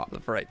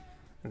Mbop. Right.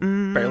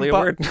 Barely a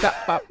word.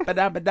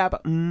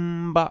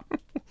 Mbop.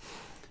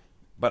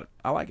 but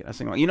I like it. I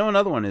sing along. You know,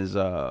 another one is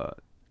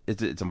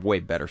it's a way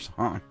better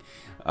song.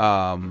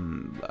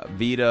 Vita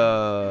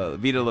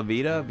La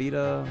Vida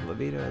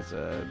is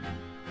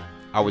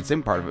I would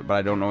sing part of it, but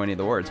I don't know any of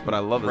the words. But I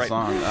love the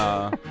song.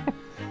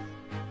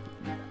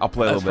 I'll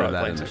play a little bit of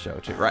that in the show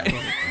too, right?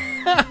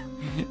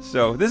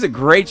 So this is a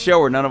great show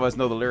where none of us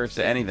know the lyrics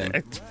to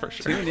anything. For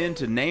sure. Tune in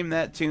to Name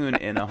That Tune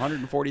in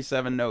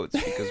 147 notes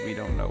because we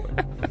don't know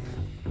it.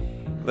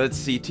 Let's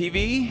see.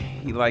 TV.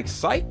 He likes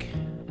Psych.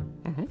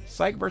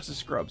 Psych versus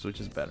Scrubs, which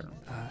is better?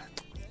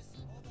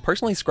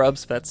 Personally,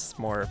 Scrubs, that's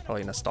more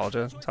probably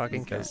nostalgia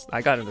talking, because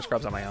I got into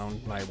Scrubs on my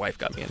own. My wife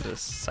got me into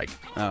Psych.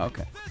 Oh,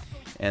 okay.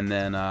 And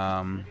then,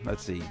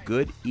 let's see,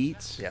 Good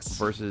Eats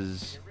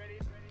versus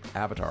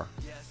Avatar.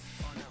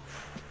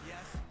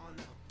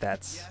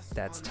 That's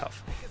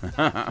tough.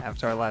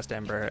 Avatar: Last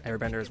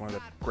Airbender is one of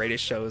the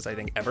greatest shows I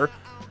think ever,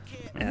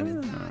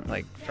 and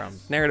like from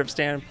narrative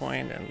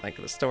standpoint and like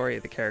the story,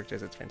 the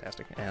characters, it's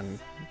fantastic. And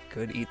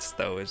Good Eats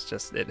though is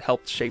just, it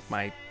helped shape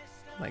my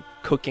like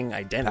cooking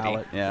identity.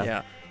 Palette,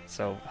 yeah.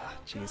 So,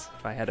 geez,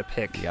 if I had to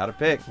pick, You gotta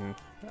pick.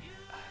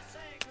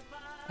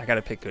 I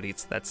gotta pick Good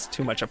Eats. That's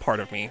too much a part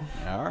of me.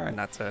 All right.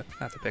 Not to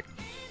pick.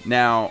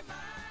 Now,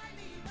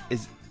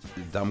 is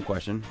dumb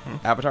question.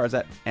 Avatar, is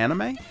that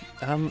anime?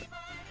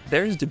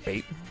 There's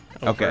debate.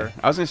 Okay,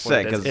 I was gonna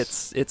say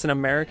because it's an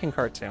American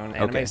cartoon.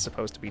 Anime is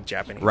supposed to be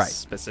Japanese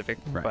specific,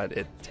 but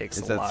it takes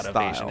a lot of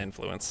Asian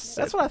influence.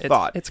 That's what I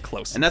thought. It's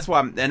close, and that's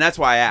why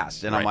I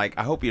asked. And I'm like,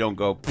 I hope you don't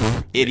go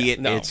idiot.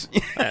 No. It's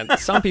and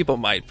some people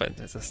might, but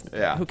it's just,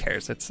 who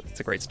cares? It's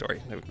a great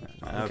story. Who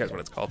cares what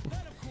it's called?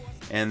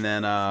 And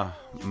then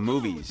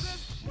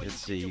movies. Let's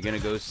see. You're gonna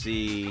go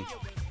see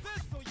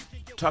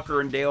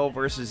Tucker and Dale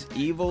versus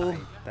Evil,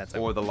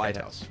 or The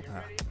Lighthouse.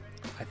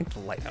 I think The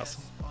Lighthouse.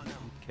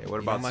 Okay,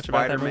 what about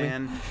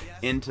Spider-Man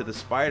Into the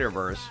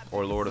Spider-Verse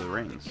or Lord of the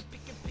Rings?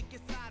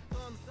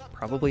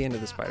 Probably Into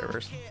the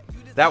Spider-Verse.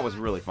 That was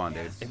really fun,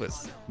 dude. It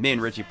was. Me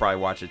and Richie probably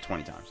watched it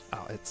 20 times.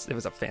 Oh, it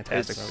was a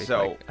fantastic movie.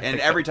 So, and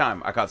every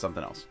time I caught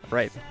something else.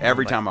 Right.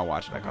 Every time I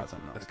watched it, I caught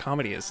something else. The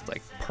comedy is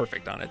like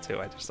perfect on it too.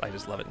 I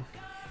just love it.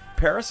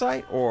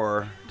 Parasite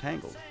or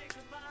Tangled?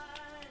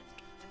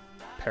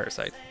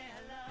 Parasite.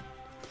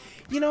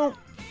 You know,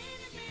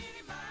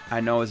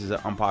 I know this is an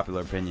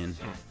unpopular opinion.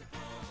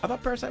 I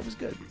thought Parasite was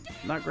good.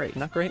 Not great.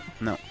 Not great?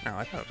 No. No,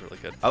 I thought it was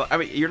really good. I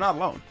mean, you're not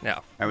alone.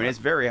 No. I mean, it's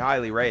very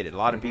highly rated. A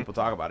lot of people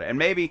talk about it. And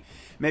maybe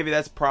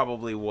that's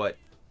probably what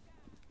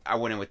I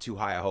went in with too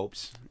high of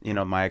hopes. You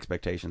know, my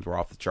expectations were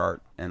off the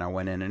chart, and I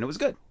went in and it was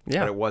good.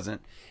 Yeah. But it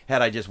wasn't.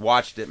 Had I just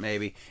watched it,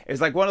 maybe.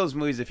 It's like one of those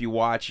movies if you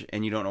watch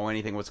and you don't know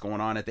anything what's going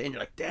on at the end,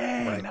 you're like,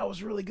 dang, that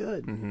was really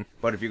good.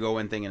 But if you go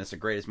in thinking it's the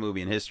greatest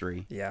movie in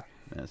history,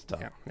 that's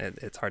tough. Yeah,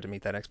 it's hard to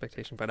meet that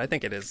expectation. But I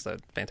think it is a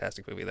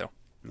fantastic movie, though.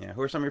 Yeah.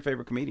 Who are some of your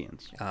favorite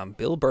comedians?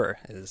 Bill Burr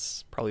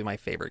is probably my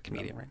favorite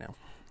comedian right now.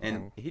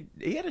 And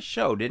he had a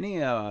show, didn't he?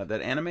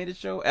 That animated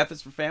show, F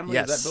is for Family?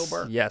 Yes. Is that Bill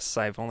Burr? Yes,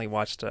 I've only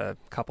watched a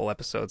couple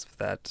episodes of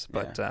that,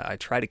 but I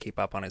try to keep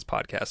up on his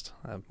podcast.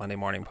 Monday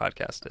Morning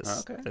Podcast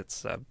is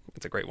it's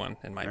a great one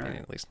in my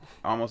opinion, at least.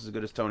 Almost as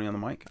good as Tony on the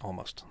Mic.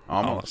 Almost.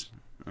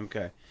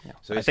 Okay. Yeah.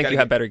 So I think you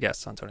have better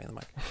guests on Tony on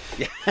the Mic.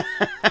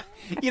 Yeah.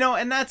 You know,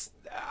 and that's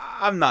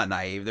I'm not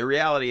naive. The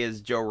reality is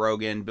Joe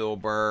Rogan, Bill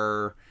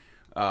Burr,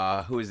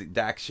 who is it,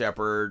 Dax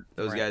Shepard,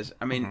 those guys.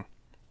 I mean.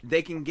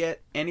 They can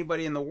get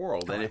anybody in the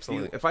world, and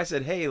if I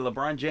said, "Hey,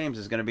 LeBron James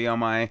is going to be on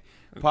my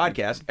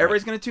podcast,"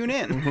 everybody's going to tune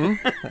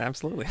in.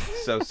 Absolutely.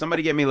 So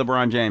somebody get me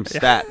LeBron James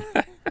stat.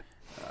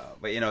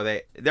 But you know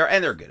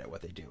they're good at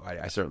what they do.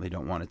 I certainly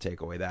don't want to take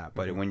away that.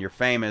 But when you're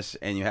famous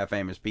and you have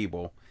famous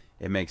people,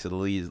 it makes it a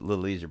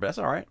little easier. But that's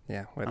all right.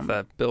 Yeah,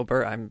 with Bill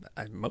Burr, I'm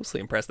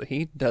mostly impressed that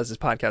he does his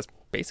podcast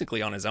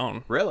basically on his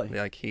own. Really?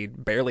 Like he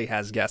barely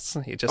has guests.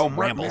 He just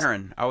rambles. Mark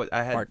Maron.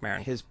 I had Mark Maron.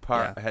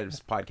 I had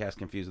his podcast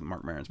confused with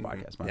Mark Maron's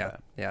podcast. My bad.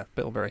 Yeah.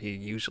 Bill Burr, he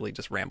usually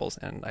just rambles,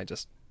 and I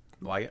just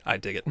like it. I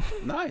dig it.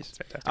 Nice.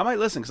 I might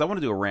listen because I want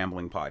to do a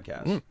rambling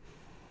podcast.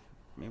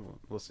 Maybe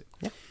we'll see.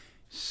 Yeah.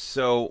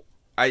 So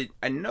I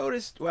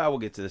noticed. Well, we'll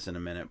get to this in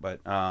a minute, but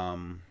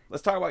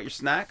let's talk about your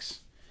snacks.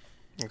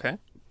 Okay.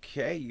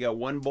 Okay, you got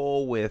one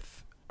bowl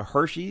with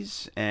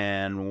Hershey's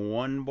and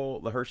one bowl,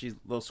 the Hershey's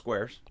little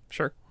squares.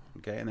 Sure.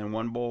 Okay, and then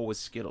one bowl with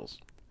Skittles.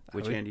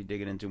 Which hand are you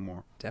digging into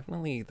more?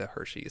 Definitely the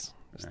Hershey's.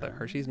 Just the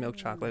Hershey's milk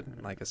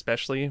chocolate, like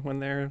especially when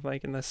they're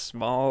like in the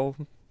small...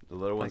 The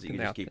little ones that you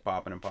can just keep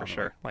popping and popping. For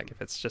sure. Like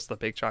if it's just the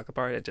big chocolate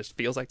bar, it just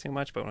feels like too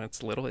much, but when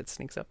it's little, it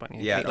sneaks up on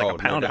you. Yeah, you like a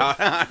pound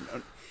of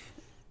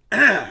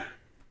it.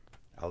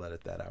 I'll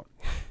edit that out.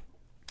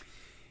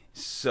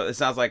 So it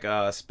sounds like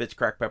Spitz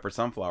cracked pepper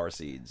sunflower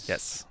seeds.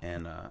 Yes.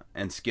 And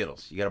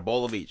Skittles. You got a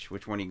bowl of each.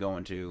 Which one are you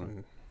going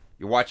to?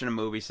 You're watching a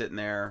movie, sitting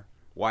there.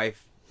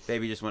 Wife,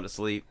 baby just went to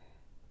sleep.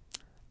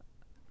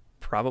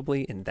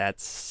 Probably in that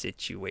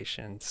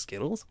situation,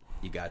 Skittles.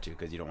 You got to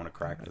because you don't want to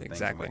crack the thing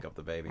and wake up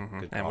the baby.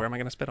 And where am I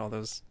going to spit all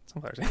those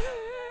sunflowers?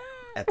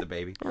 At the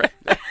baby. Right.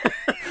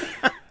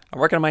 I'm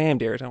working on my aim,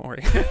 dear. Don't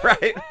worry.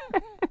 Right.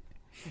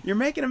 You're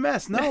making a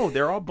mess. No,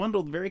 they're all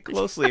bundled very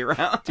closely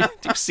around. Do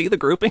you see the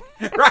grouping?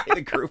 Right,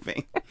 the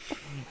grouping.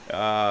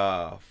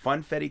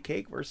 Funfetti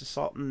cake versus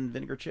salt and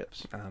vinegar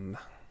chips.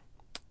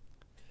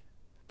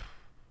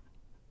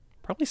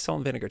 Probably salt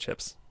and vinegar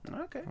chips.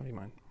 Okay. What do you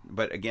mind?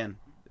 But again,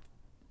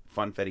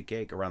 funfetti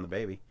cake around the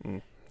baby.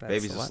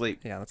 Baby's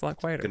asleep. Yeah, that's a lot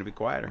quieter. It's going to be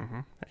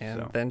quieter.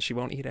 And then she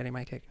won't eat any of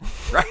my cake.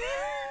 Right.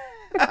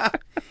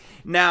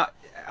 Now,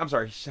 I'm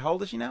sorry, how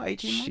old is she now?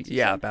 18 months?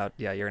 About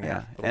a year and a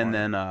half. And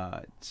then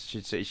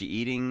is she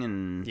eating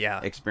and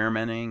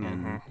experimenting?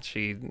 And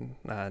She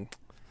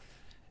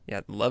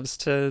loves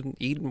to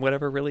eat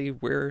whatever really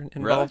we're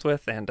involved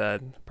with.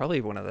 And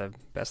probably one of the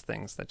best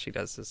things that she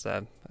does is,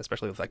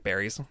 especially with like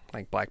berries,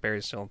 like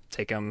blackberries, she'll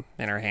take them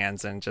in her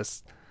hands and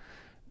just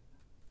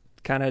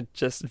kind of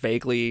just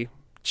vaguely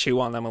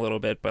chew on them a little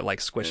bit, but like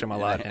squish them a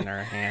lot in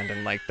her hand.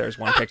 And like there's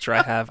one picture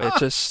I have, it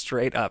just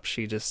straight up,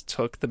 she just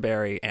took the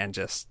berry and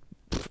just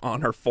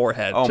on her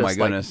forehead, just my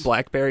goodness, like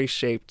blackberry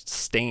shaped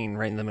stain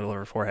right in the middle of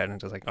her forehead, and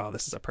just like, oh,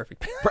 this is a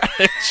perfect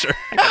picture.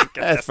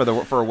 That's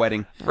for a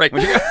wedding, right?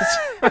 When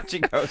she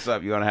goes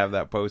up, you want to have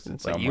that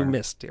posted somewhere. Like, you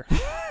missed, dear.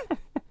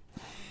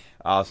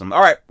 Awesome.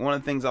 All right, one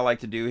of the things I like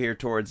to do here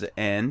towards the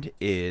end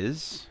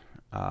is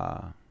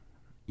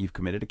you've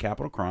committed a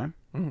capital crime.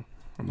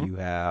 You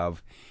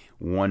have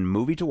one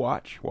movie to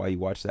watch. While you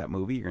watch that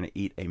movie, you're going to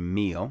eat a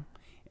meal,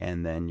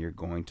 and then you're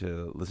going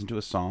to listen to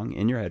a song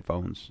in your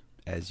headphones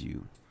as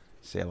you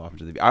sail off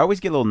into the... I always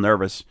get a little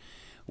nervous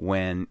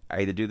when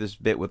I either do this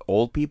bit with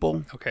old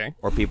people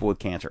or people with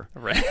cancer.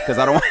 Right. Because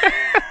I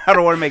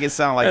don't want to make it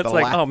sound like it's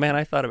like, oh man,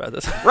 I thought about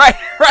this. Right.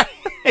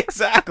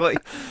 Exactly.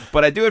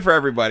 But I do it for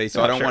everybody,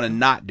 so I don't want to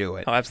not do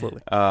it. Oh,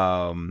 absolutely.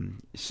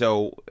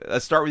 So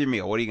let's start with your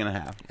meal. What are you going to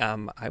have?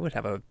 I would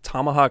have a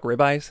tomahawk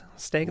ribeye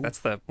steak. Ooh. That's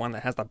the one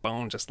that has the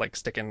bone just like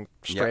sticking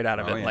straight out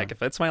of it. Yeah. Like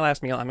if it's my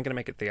last meal, I'm going to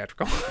make it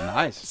theatrical.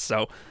 Nice.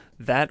 So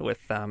that with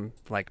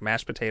like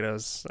mashed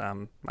potatoes.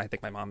 I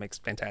think my mom makes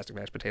fantastic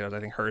mashed potatoes.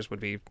 I think hers would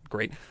be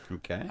great.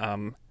 Okay.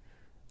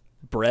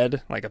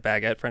 Bread, like a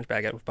baguette, French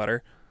baguette with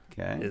butter.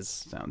 Okay.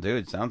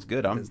 Sounds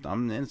good.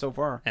 I'm in so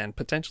far. And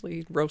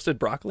potentially roasted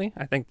broccoli.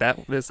 I think that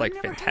is like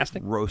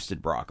fantastic. Roasted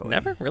broccoli.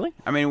 Never? Really?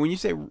 I mean, when you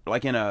say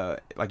like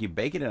you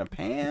bake it in a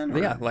pan? Or?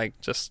 Yeah, like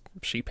just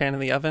sheet pan in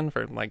the oven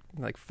for like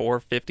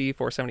 450,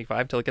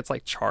 475 till it gets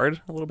like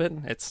charred a little bit.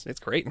 It's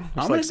great.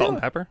 Just like salt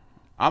and pepper.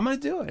 I'm going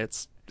to do it.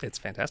 It's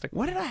fantastic.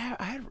 What did I have?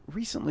 I had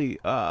recently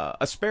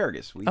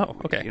asparagus.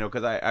 Okay.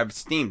 Because I've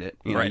steamed it.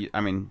 Right.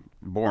 I mean,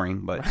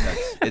 boring, but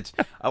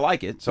I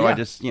like it, so I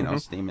just steam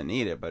it and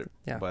eat it. But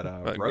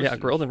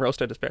grilled and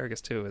roasted asparagus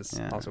too is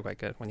also quite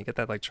good when you get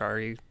that like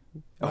charry.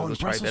 And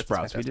Brussels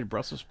sprouts. We did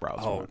Brussels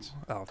sprouts once.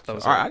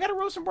 Those all right, I got to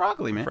roast some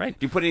broccoli, man. Right.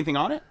 Do you put anything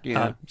on it?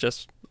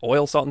 Just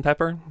oil, salt, and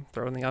pepper.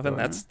 Throw it in the oven.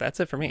 That's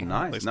it for me.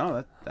 Nice.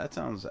 No, that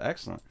sounds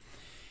excellent.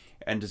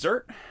 And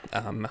dessert?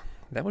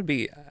 That would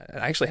be...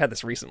 I actually had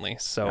this recently.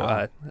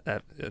 So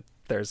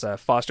there's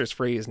Foster's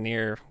Freeze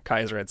near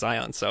Kaiser at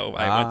Zion. So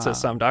I went to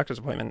some doctor's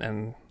appointment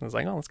and I was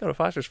like, oh, let's go to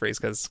Foster's Freeze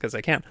because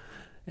I can.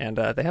 And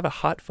they have a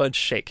hot fudge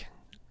shake.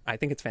 I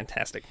think it's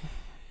fantastic.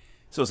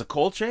 So it's a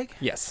cold shake?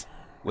 Yes.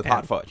 With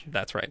hot fudge?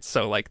 That's right.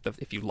 So like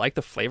if you like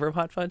the flavor of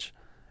hot fudge...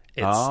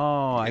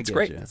 It's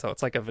great. You. So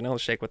it's like a vanilla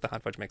shake with the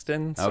hot fudge mixed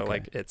in. So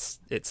like it's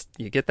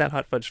you get that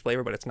hot fudge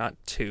flavor, but it's not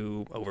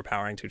too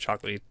overpowering, too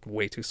chocolatey,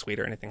 way too sweet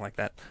or anything like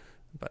that.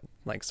 But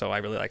like, so I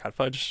really like hot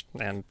fudge,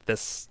 and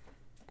this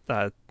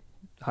hot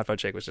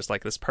fudge shake was just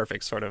like this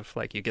perfect sort of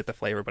like you get the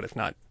flavor, but it's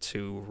not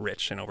too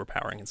rich and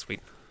overpowering and sweet.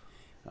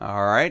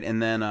 All right,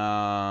 and then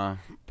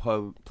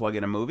plug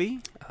in a movie.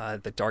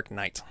 The Dark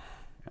Knight.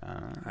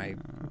 I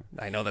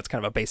know that's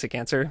kind of a basic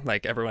answer.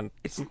 Like everyone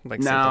like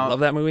now, love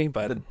that movie,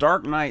 but The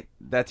Dark Knight,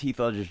 that's Heath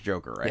Ledger's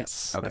Joker, right?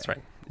 Yes, that's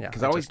right. Yeah,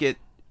 because I always get.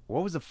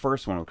 What was the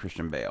first one with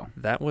Christian Bale?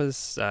 That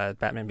was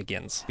Batman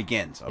Begins.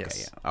 Begins. Okay,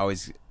 yes. yeah. I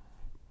always.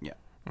 Yeah.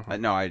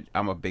 No,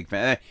 I'm a big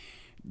fan.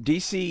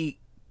 DC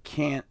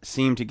can't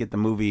seem to get the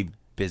movie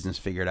business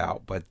figured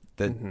out, but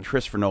the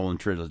Christopher Nolan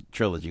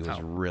trilogy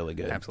was really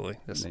good. Absolutely.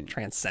 Just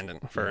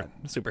transcendent for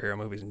superhero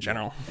movies in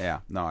general. Yeah.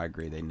 No, I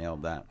agree. They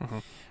nailed that.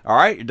 All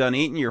right. You're done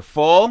eating. You're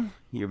full.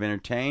 You've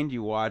entertained.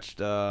 You watched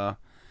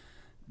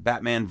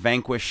Batman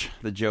vanquish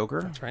the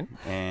Joker. That's right.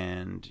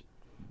 And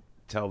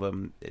tell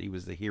them that he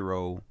was the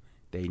hero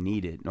they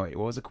needed. No, wait,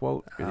 what was the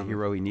quote? The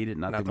hero he needed,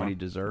 not the one he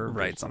deserved.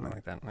 Right, something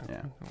like that.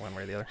 Yeah. One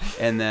way or the other.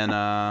 And then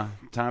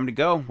time to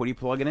go. What are you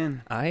plugging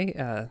in?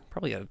 I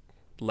probably a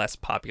less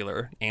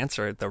popular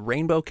answer, the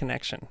Rainbow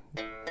Connection.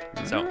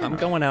 So I'm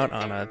going out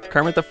on a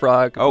Kermit the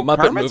Frog Muppet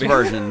Kermit's movie.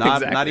 version,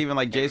 not even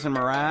like Jason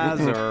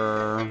Mraz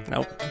or...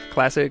 Nope.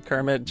 Classic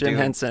Kermit, Jim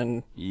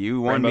Henson.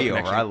 You won Rainbow me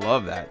Connection. over. I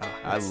love that.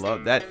 I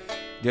love that.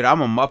 Dude,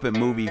 I'm a Muppet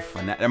movie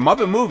fanatic. A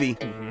Muppet movie,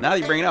 now that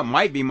you bring it up,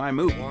 might be my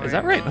movie. Is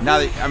that right? Now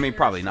that, I mean,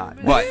 probably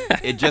not. But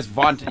it just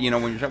vaunted, when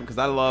you're talking, because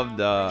I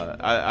loved,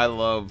 I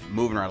love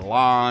moving right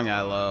along.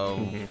 I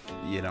love,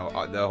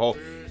 the whole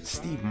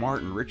Steve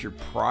Martin, Richard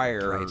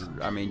Pryor.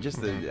 Right. I mean, just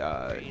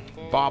the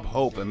Bob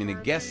Hope. I mean, the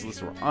guest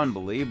lists were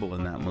unbelievable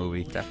in that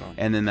movie. Definitely.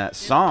 And then that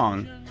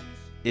song,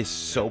 is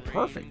so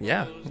perfect.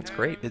 Yeah, it's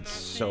great. It's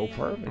so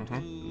perfect.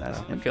 Mm-hmm.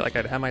 I feel like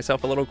I'd have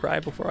myself a little cry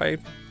before I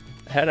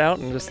head out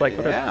and just like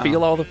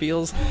feel all the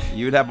feels.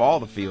 You'd have all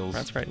the feels.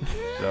 That's right.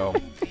 So,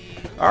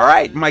 all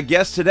right, my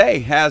guest today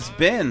has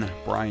been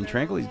Brian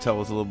Trenkle. He'll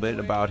tell us a little bit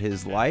about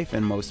his life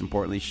and most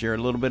importantly share a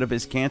little bit of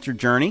his cancer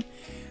journey.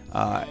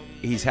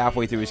 He's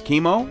halfway through his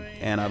chemo,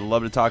 and I'd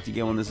love to talk to you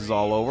again when this is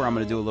all over. I'm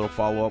going to do a little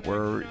follow-up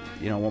where, it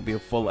won't be a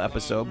full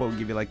episode, but we'll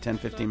give you like 10,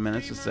 15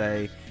 minutes to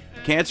say,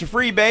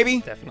 cancer-free,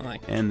 baby. Definitely.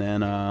 And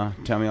then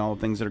tell me all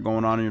the things that are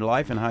going on in your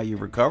life and how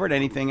you've recovered.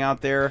 Anything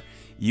out there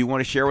you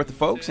want to share with the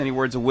folks? Any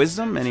words of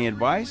wisdom? Any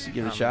advice?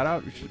 Give a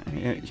shout-out.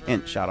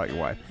 Hint, shout-out your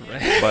wife.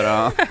 Right. But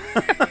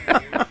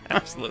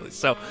Absolutely.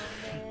 So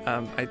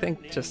I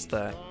think just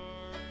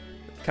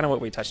kind of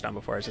what we touched on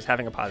before is just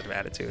having a positive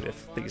attitude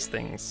if these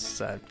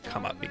things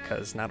come up,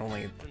 because not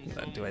only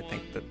do I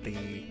think that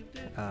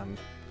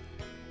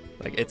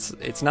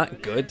it's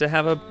not good to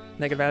have a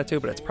negative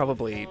attitude, but it's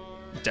probably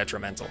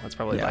detrimental. It's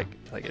probably like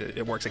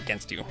it works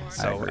against you.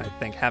 So I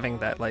think having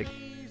that like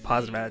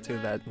positive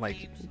attitude that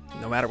like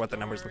no matter what the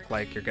numbers look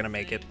like, you're gonna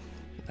make it.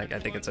 Like I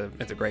think it's a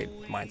great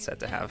mindset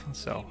to have.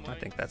 So I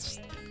think that's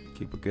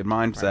keep a good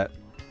mindset.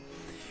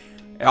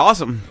 Right.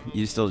 Awesome.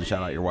 You still didn't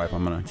shout out your wife.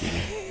 I'm gonna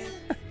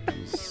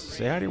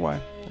say hi to your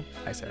wife.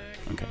 Hi, Sarah.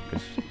 Okay.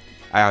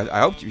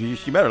 I hope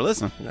she better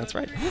listen. That's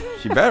right.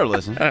 She better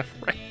listen. Right.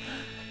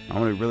 I'm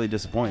gonna be really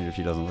disappointed if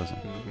she doesn't listen.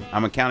 Mm-hmm.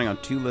 I'm counting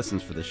on 2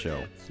 listens for the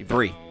show.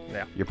 3.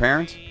 Yeah. Your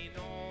parents?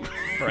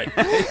 Right.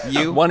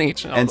 You? 1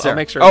 each. And I'll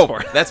make sure it's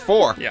 4. That's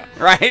 4. Yeah.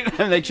 Right?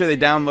 Make sure they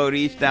download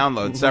each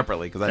download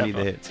separately because I need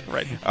the hits.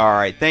 Right. All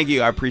right. Thank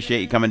you. I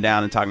appreciate you coming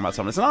down and talking about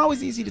something. It's not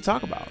always easy to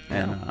talk about.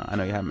 And I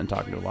know you haven't been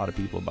talking to a lot of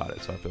people about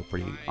it, so I feel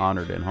pretty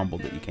honored and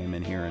humbled that you came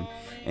in here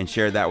and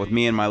shared that with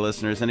me and my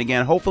listeners. And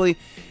again, hopefully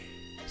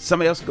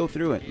somebody else can go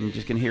through it and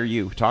just can hear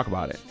you talk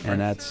about it. And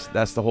that's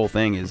the whole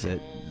thing, is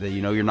that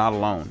you're not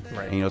alone.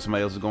 Right. And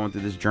somebody else is going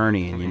through this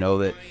journey, and you know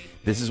that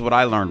this is what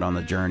I learned on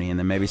the journey, and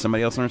then maybe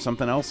somebody else learned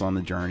something else on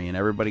the journey, and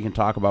everybody can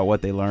talk about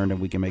what they learned, and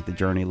we can make the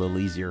journey a little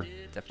easier.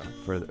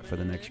 Definitely. For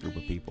the next group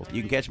of people.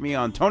 You can catch me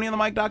on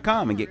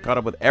TonyOnTheMic.com and get caught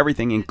up with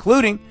everything,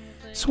 including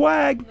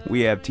swag.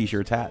 We have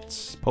t-shirts,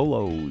 hats,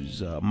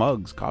 polos,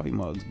 mugs, coffee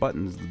mugs,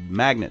 buttons,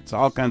 magnets,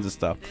 all kinds of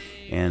stuff.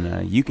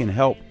 And you can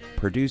help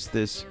produce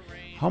this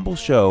humble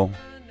show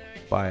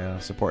by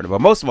supporting it.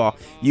 But most of all,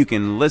 you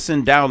can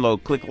listen,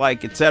 download, click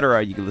like,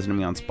 etc. You can listen to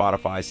me on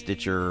Spotify,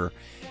 Stitcher,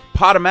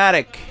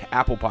 Podomatic,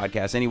 Apple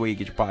Podcasts, anywhere you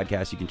get your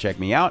podcasts, you can check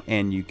me out.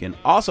 And you can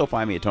also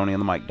find me at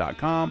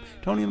TonyOnTheMic.com,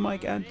 Tony on the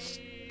Mic at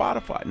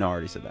Spotify. No, I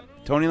already said that.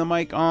 Tony on the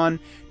Mic on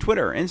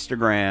Twitter,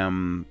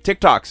 Instagram,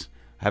 TikToks.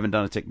 I haven't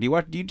done a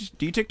TikTok. Do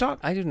you TikTok?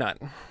 I do not.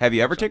 Have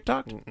you ever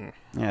TikToked? Mm-mm.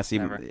 Yeah, see,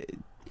 Never.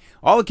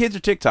 all the kids are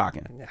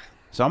TikToking. Yeah.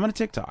 So I'm going to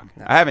TikTok.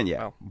 No. I haven't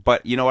yet. Well.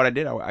 But you know what I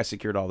did? I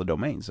secured all the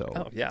domains.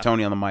 So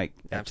Tony on the Mic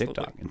at Absolutely.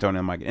 TikTok, and Tony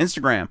on the Mic at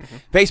Instagram,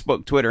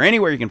 Facebook, Twitter,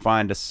 anywhere you can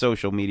find a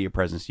social media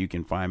presence, you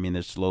can find me, and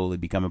they're slowly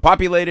becoming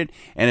populated,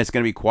 and it's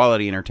going to be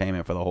quality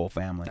entertainment for the whole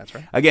family. That's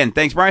right. Again,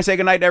 thanks, Brian. Say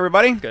goodnight to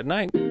everybody. Good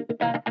night.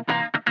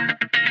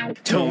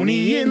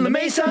 Tony in the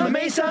Mesa.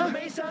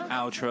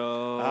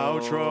 Outro.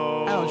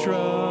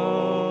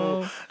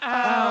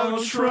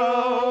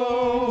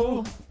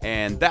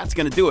 And that's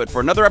going to do it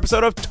for another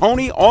episode of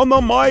Tony on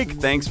the Mic.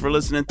 Thanks for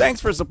listening. Thanks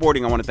for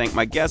supporting. I want to thank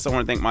my guests. I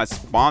want to thank my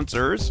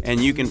sponsors. And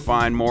you can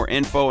find more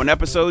info and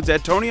episodes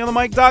at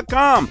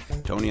TonyOnTheMic.com.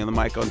 Tony on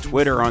the Mic on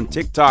Twitter, on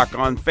TikTok,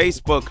 on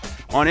Facebook,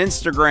 on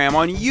Instagram,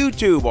 on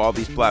YouTube. All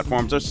these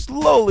platforms are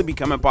slowly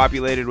becoming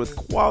populated with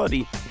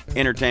quality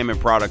entertainment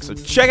products. So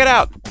check it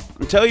out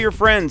and tell your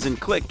friends and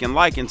click and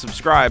like and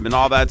subscribe and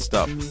all that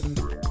stuff.